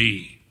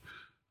me.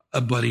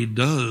 But he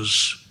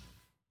does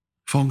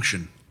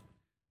function.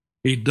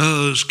 He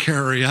does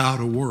carry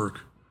out a work.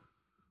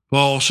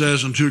 Paul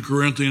says in 2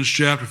 Corinthians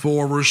chapter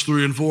 4, verse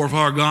 3 and 4, if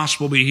our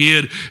gospel be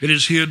hid, it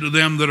is hid to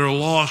them that are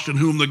lost, in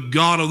whom the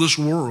God of this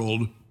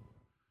world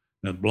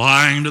hath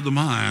blinded the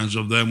minds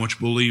of them which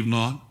believe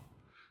not,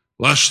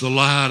 lest the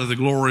light of the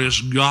glorious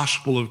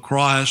gospel of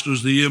Christ,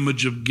 as the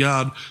image of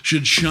God,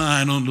 should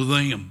shine unto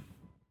them.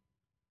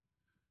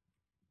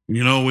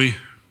 You know, it's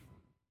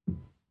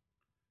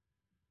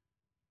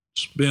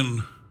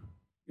been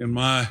in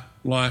my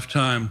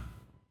lifetime.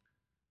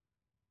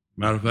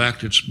 Matter of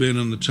fact, it's been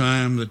in the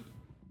time that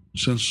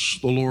since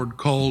the Lord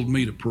called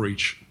me to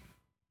preach.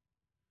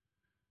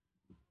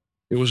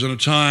 It was in a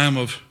time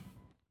of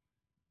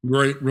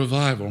great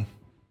revival.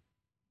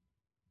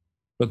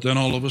 But then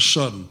all of a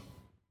sudden,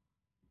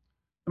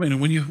 I mean,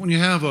 when you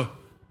have an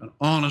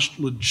honest,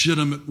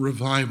 legitimate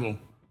revival,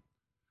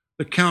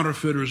 the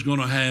counterfeiter is going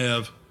to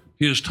have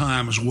his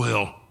time as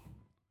well.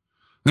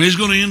 And he's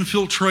going to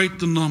infiltrate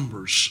the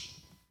numbers.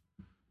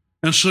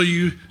 And so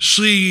you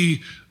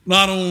see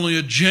not only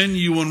a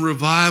genuine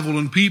revival,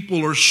 and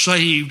people are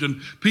saved,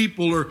 and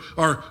people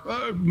are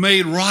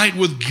made right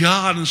with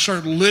God and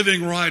start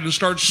living right and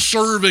start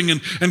serving,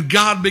 and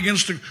God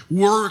begins to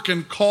work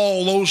and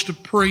call those to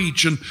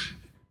preach.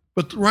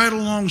 But right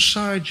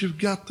alongside, you've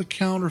got the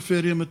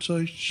counterfeit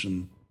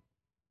imitation.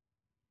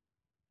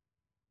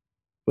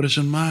 But it's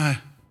in my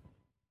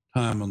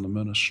time in the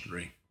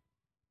ministry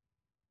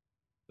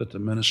that the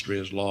ministry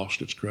has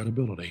lost its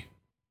credibility.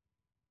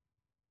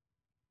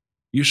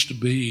 Used to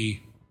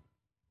be,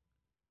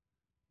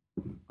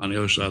 on the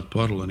other side of the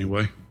puddle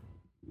anyway,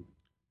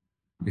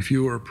 if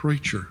you were a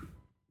preacher,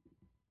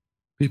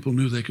 people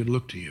knew they could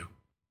look to you.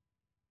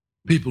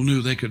 People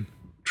knew they could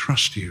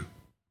trust you.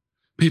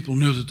 People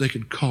knew that they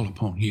could call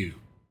upon you.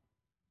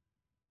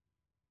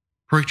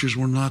 Preachers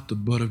were not the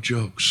butt of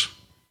jokes.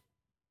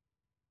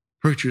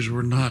 Preachers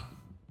were not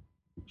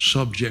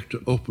subject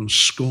to open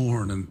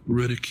scorn and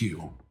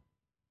ridicule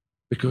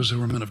because they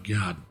were men of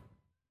God.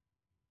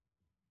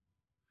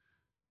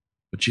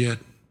 But yet,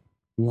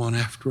 one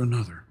after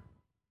another,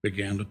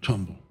 began to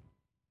tumble.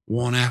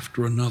 One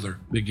after another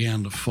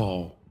began to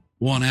fall.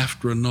 One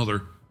after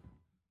another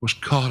was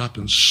caught up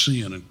in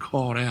sin and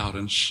caught out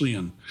in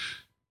sin.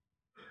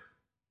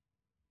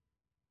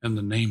 And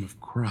the name of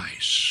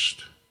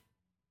Christ,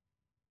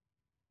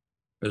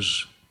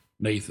 as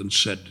Nathan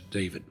said to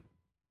David,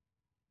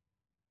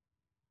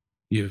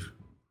 you've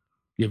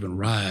given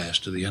rise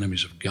to the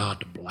enemies of God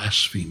to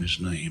blaspheme his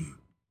name.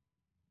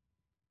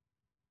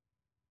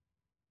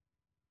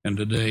 And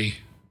today,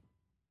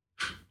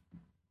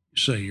 you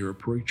say you're a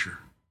preacher.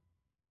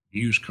 A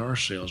used car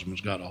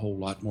salesman's got a whole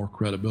lot more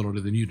credibility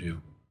than you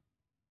do.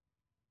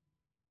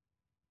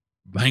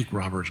 Bank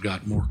robber's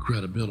got more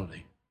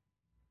credibility.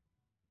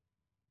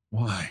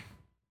 Why?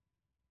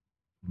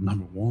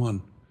 Number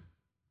one,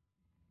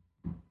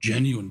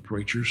 genuine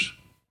preachers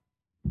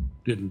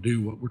didn't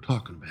do what we're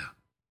talking about,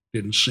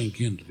 didn't sink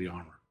into the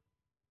armor.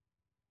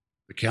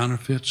 The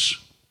counterfeits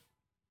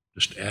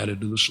just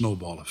added to the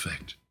snowball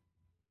effect.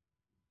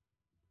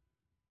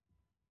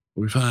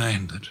 We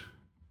find that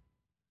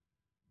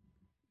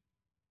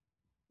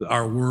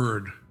our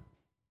word,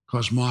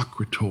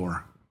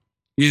 kosmokritor,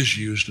 is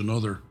used in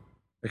other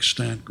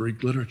extant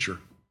Greek literature.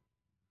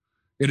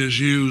 It is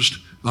used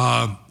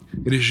of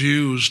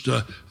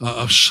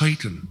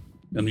Satan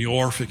in the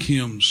Orphic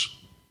hymns.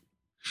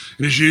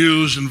 It is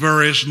used in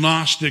various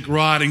Gnostic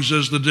writings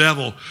as the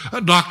devil.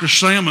 Dr.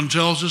 Salmon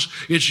tells us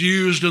it's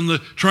used in the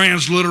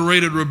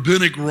transliterated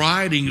rabbinic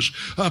writings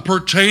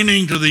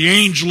pertaining to the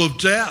angel of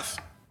death.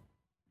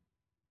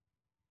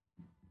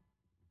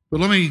 But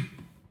let me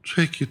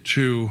take you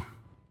to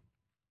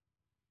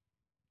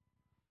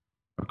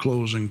a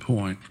closing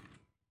point.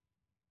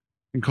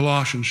 In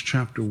Colossians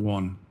chapter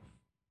 1,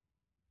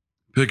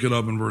 pick it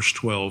up in verse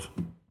 12.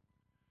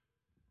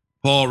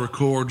 Paul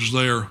records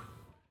there,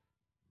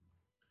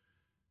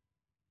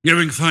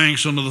 giving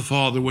thanks unto the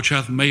Father, which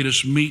hath made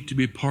us meet to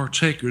be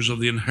partakers of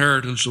the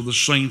inheritance of the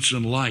saints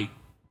in light,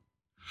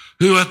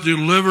 who hath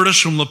delivered us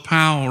from the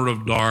power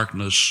of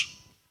darkness,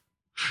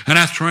 and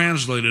hath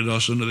translated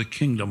us into the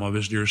kingdom of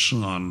his dear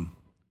Son,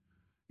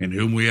 in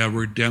whom we have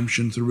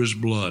redemption through his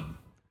blood,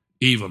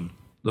 even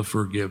the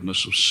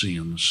forgiveness of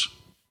sins.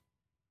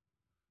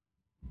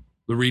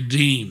 The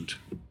redeemed.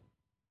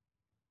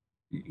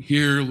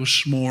 Here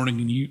this morning,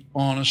 and you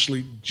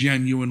honestly,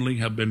 genuinely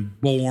have been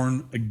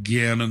born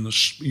again, and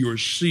you are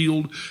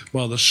sealed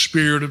by the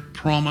Spirit of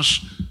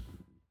promise.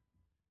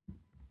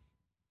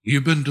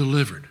 You've been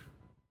delivered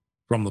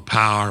from the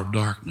power of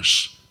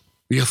darkness,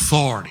 the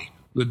authority,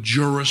 the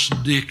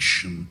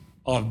jurisdiction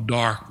of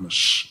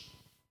darkness.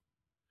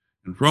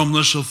 And from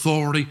this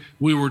authority,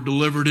 we were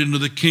delivered into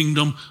the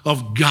kingdom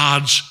of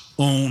God's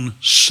own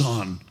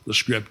Son, the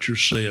Scripture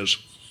says.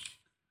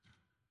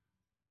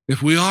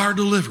 If we are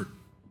delivered,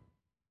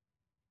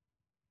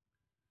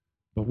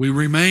 but we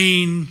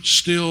remain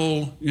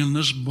still in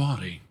this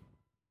body,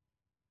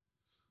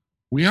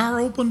 we are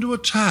open to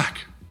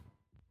attack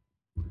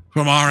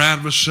from our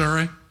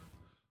adversary,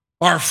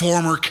 our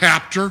former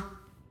captor.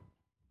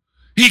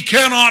 He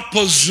cannot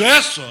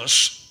possess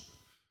us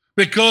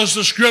because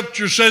the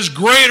Scripture says,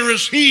 greater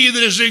is he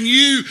that is in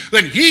you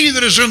than he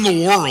that is in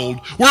the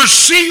world. We're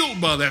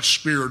sealed by that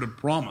Spirit of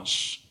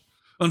promise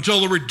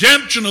until the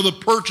redemption of the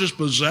purchased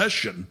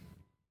possession.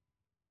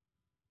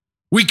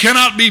 We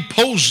cannot be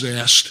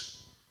possessed,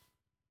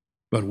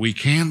 but we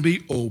can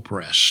be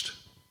oppressed.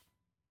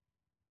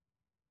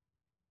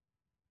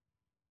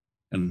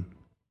 And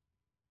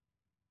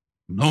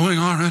knowing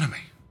our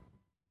enemy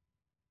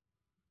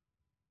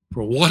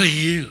for what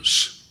he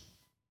is,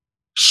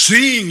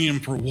 seeing him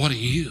for what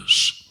he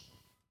is,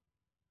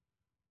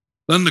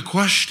 then the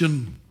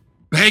question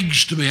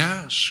begs to be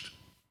asked,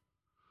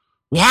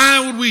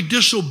 why would we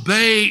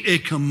disobey a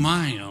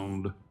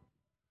command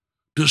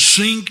to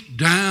sink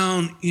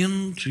down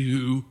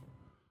into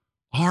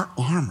our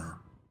armor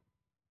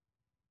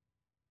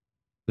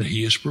that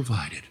he has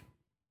provided?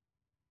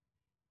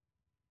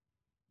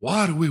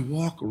 Why do we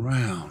walk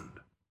around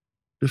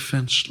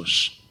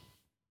defenseless?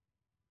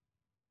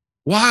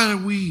 Why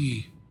do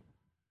we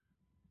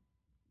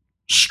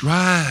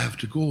strive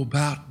to go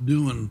about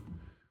doing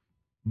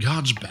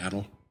God's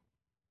battle,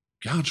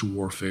 God's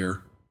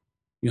warfare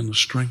in the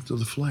strength of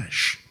the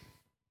flesh?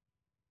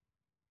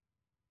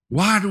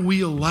 Why do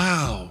we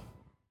allow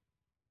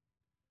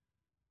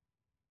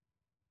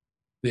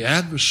the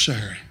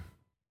adversary,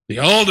 the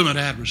ultimate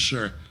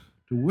adversary,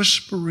 to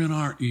whisper in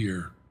our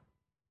ear,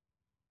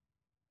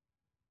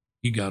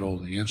 you got all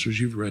the answers,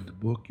 you've read the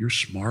book, you're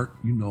smart,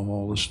 you know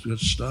all this good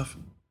stuff,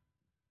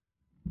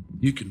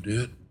 you can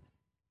do it,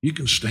 you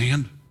can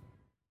stand,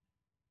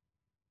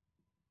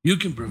 you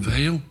can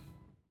prevail,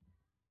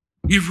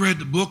 you've read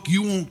the book,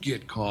 you won't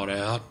get caught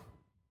out.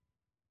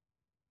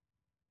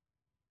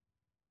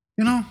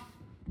 You know,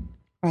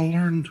 I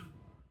learned,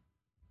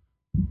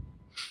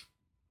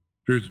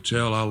 truth to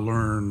tell, I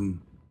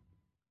learn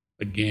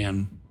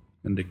again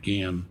and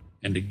again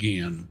and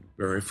again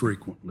very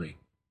frequently.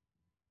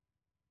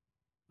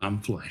 I'm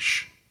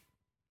flesh.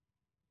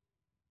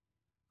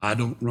 I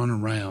don't run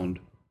around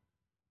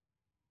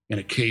in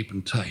a cape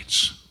and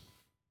tights.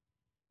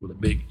 with a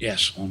big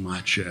S on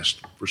my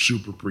chest for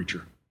super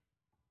preacher.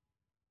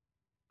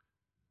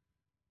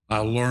 I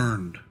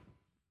learned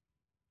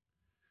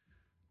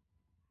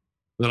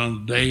that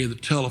on the day the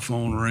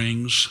telephone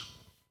rings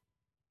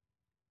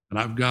and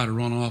I've got to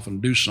run off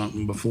and do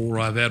something before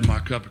I've had my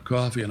cup of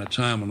coffee and a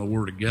time on the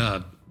Word of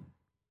God,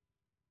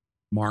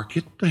 mark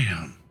it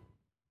down.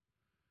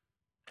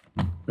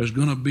 There's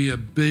going to be a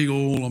big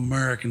old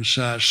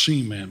American-sized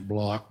cement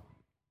block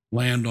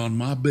land on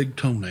my big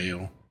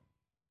toenail,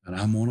 and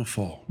I'm going to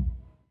fall.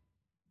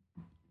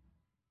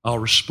 I'll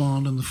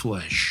respond in the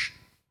flesh,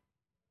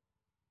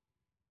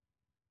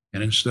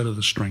 and instead of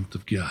the strength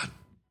of God.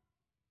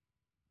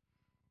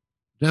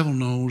 The devil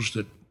knows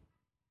that,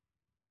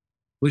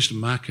 at least in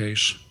my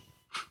case,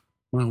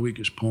 my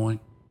weakest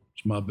point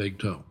is my big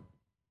toe.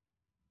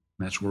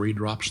 That's where he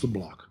drops the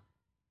block.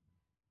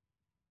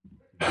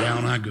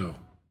 Down I go.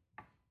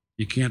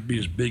 You can't be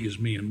as big as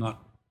me and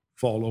not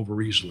fall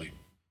over easily.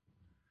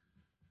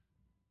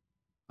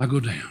 I go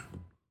down.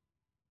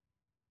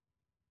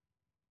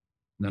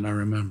 Then I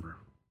remember,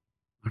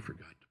 I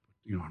forgot to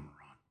put the armor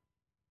on.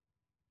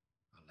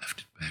 I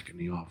left it back in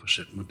the office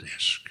at my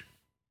desk.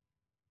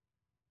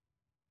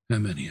 How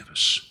many of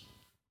us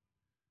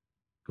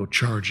go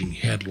charging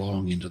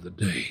headlong into the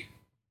day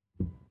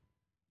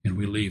and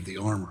we leave the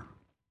armor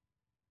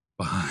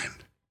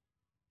behind?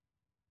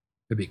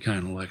 It'd be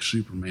kind of like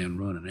Superman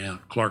running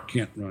out, Clark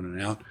Kent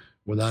running out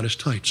without his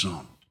tights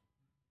on.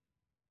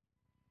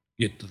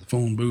 Get to the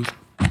phone booth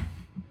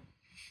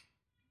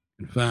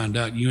and find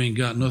out you ain't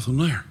got nothing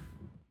there.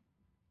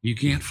 You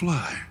can't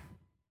fly.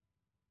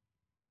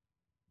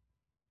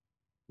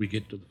 We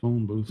get to the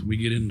phone booth, we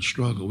get in the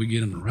struggle, we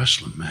get in the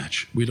wrestling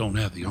match. We don't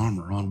have the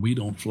armor on, we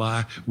don't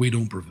fly, we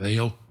don't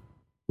prevail,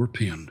 we're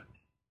pinned.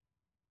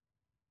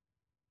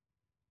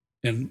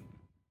 And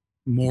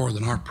more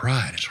than our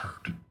pride is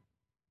hurt,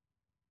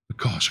 the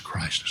cause of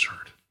Christ is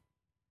hurt.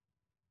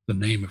 The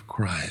name of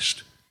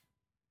Christ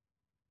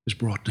is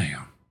brought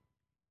down.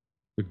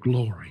 The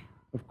glory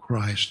of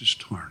Christ is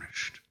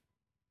tarnished.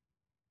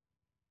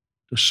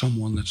 To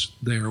someone that's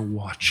there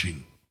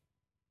watching,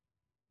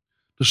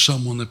 to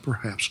someone that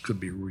perhaps could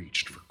be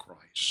reached for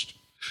Christ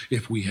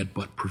if we had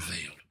but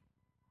prevailed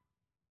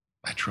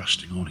by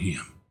trusting on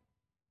Him,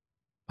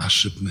 by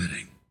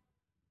submitting,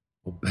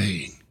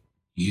 obeying,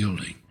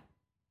 yielding.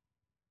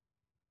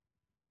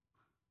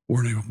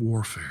 We're in a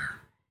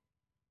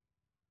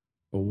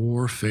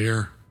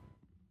warfare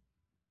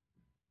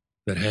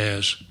that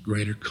has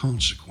greater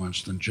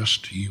consequence than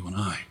just to you and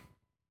I.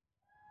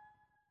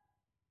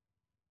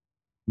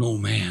 No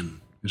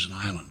man is an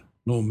island.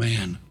 No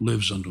man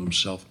lives unto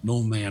himself.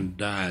 No man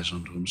dies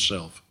unto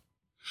himself.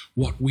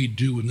 What we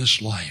do in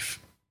this life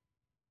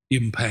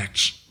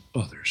impacts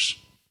others.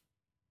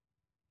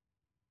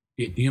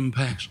 It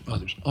impacts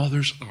others.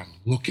 Others are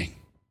looking.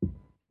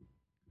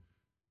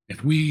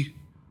 If we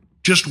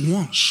just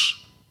once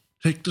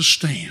take the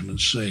stand and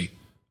say,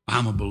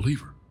 I'm a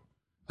believer,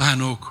 I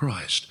know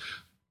Christ,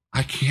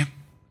 I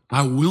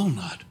will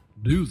not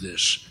do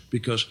this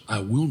because I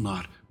will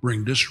not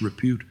bring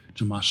disrepute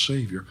to my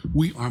Savior.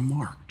 We are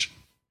marked.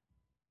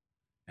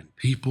 And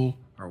people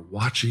are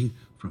watching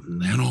from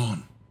then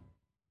on.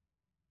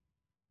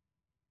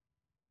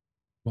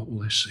 What will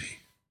they see?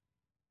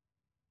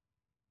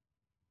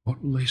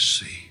 What will they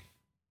see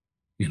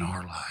in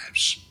our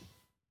lives?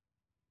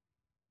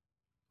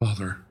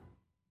 Father,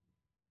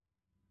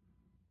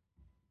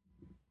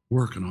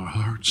 work in our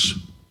hearts,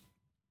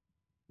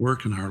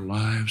 work in our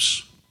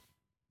lives.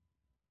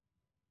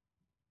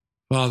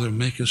 Father,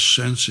 make us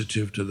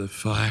sensitive to the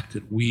fact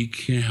that we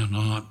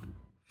cannot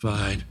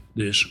fight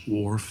this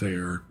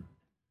warfare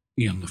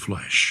in the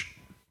flesh.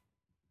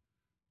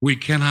 We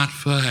cannot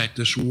fight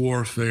this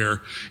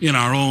warfare in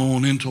our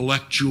own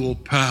intellectual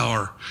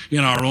power, in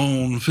our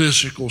own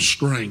physical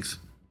strength,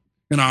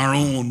 in our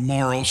own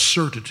moral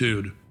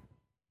certitude.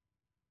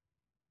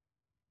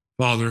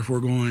 Father, if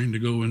we're going to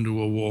go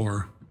into a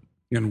war,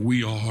 and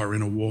we are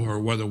in a war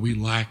whether we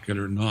like it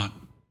or not,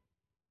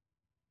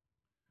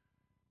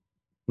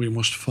 we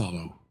must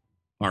follow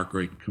our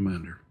great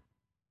commander.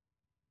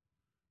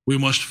 We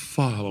must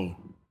follow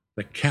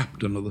the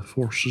captain of the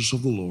forces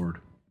of the Lord.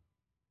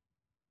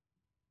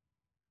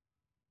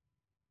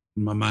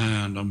 In my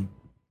mind, I'm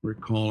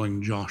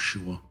recalling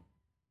Joshua,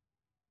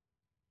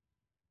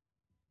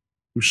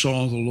 who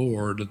saw the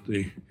Lord at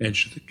the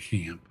edge of the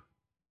camp.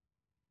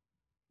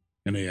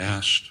 And he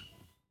asked,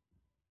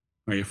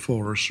 are you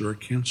for us or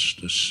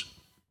against us?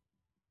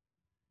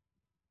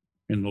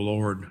 And the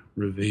Lord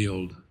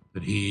revealed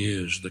that he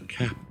is the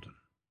captain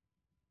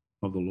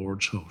of the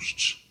Lord's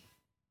hosts.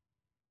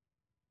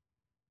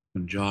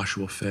 And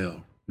Joshua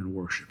fell and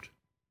worshiped.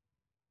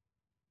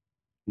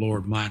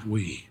 Lord, might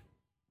we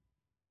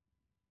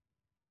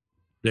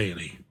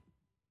daily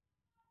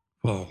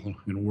fall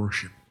and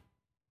worship.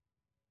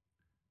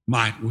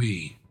 Might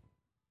we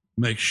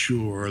make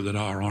sure that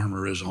our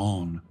armor is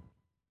on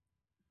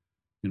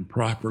and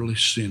properly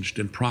cinched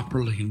and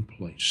properly in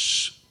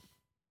place.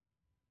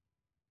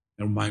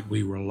 And might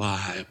we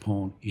rely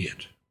upon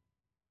it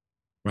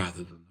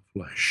rather than the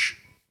flesh.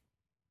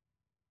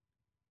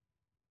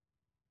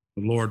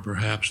 But Lord,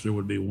 perhaps there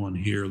would be one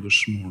here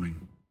this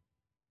morning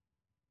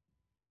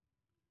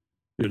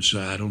who'd say,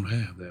 I don't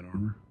have that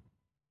armor.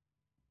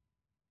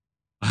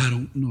 I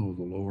don't know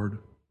the Lord.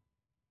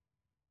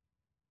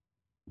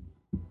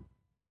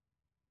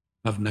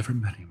 I've never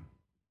met him.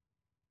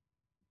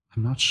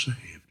 I'm not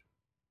saved.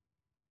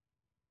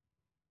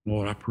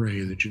 Lord, I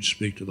pray that you'd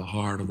speak to the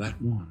heart of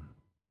that one.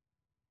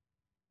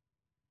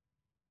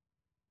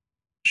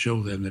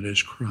 Show them that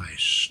it's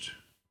Christ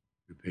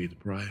who paid the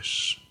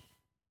price.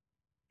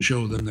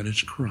 Show them that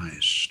it's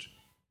Christ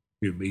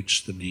who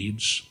meets the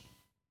needs.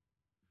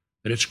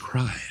 That it's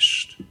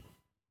Christ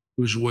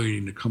who's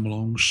waiting to come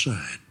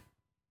alongside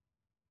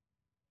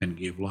and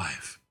give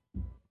life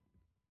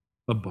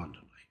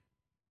abundantly.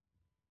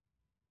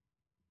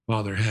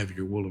 Father, have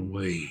your will and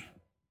way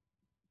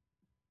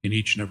in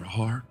each and every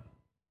heart,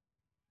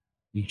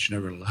 each and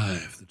every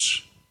life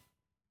that's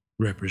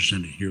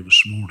represented here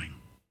this morning.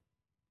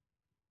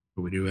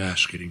 But we do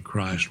ask it in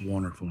Christ's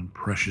wonderful and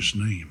precious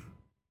name,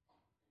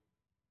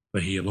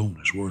 for he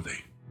alone is worthy.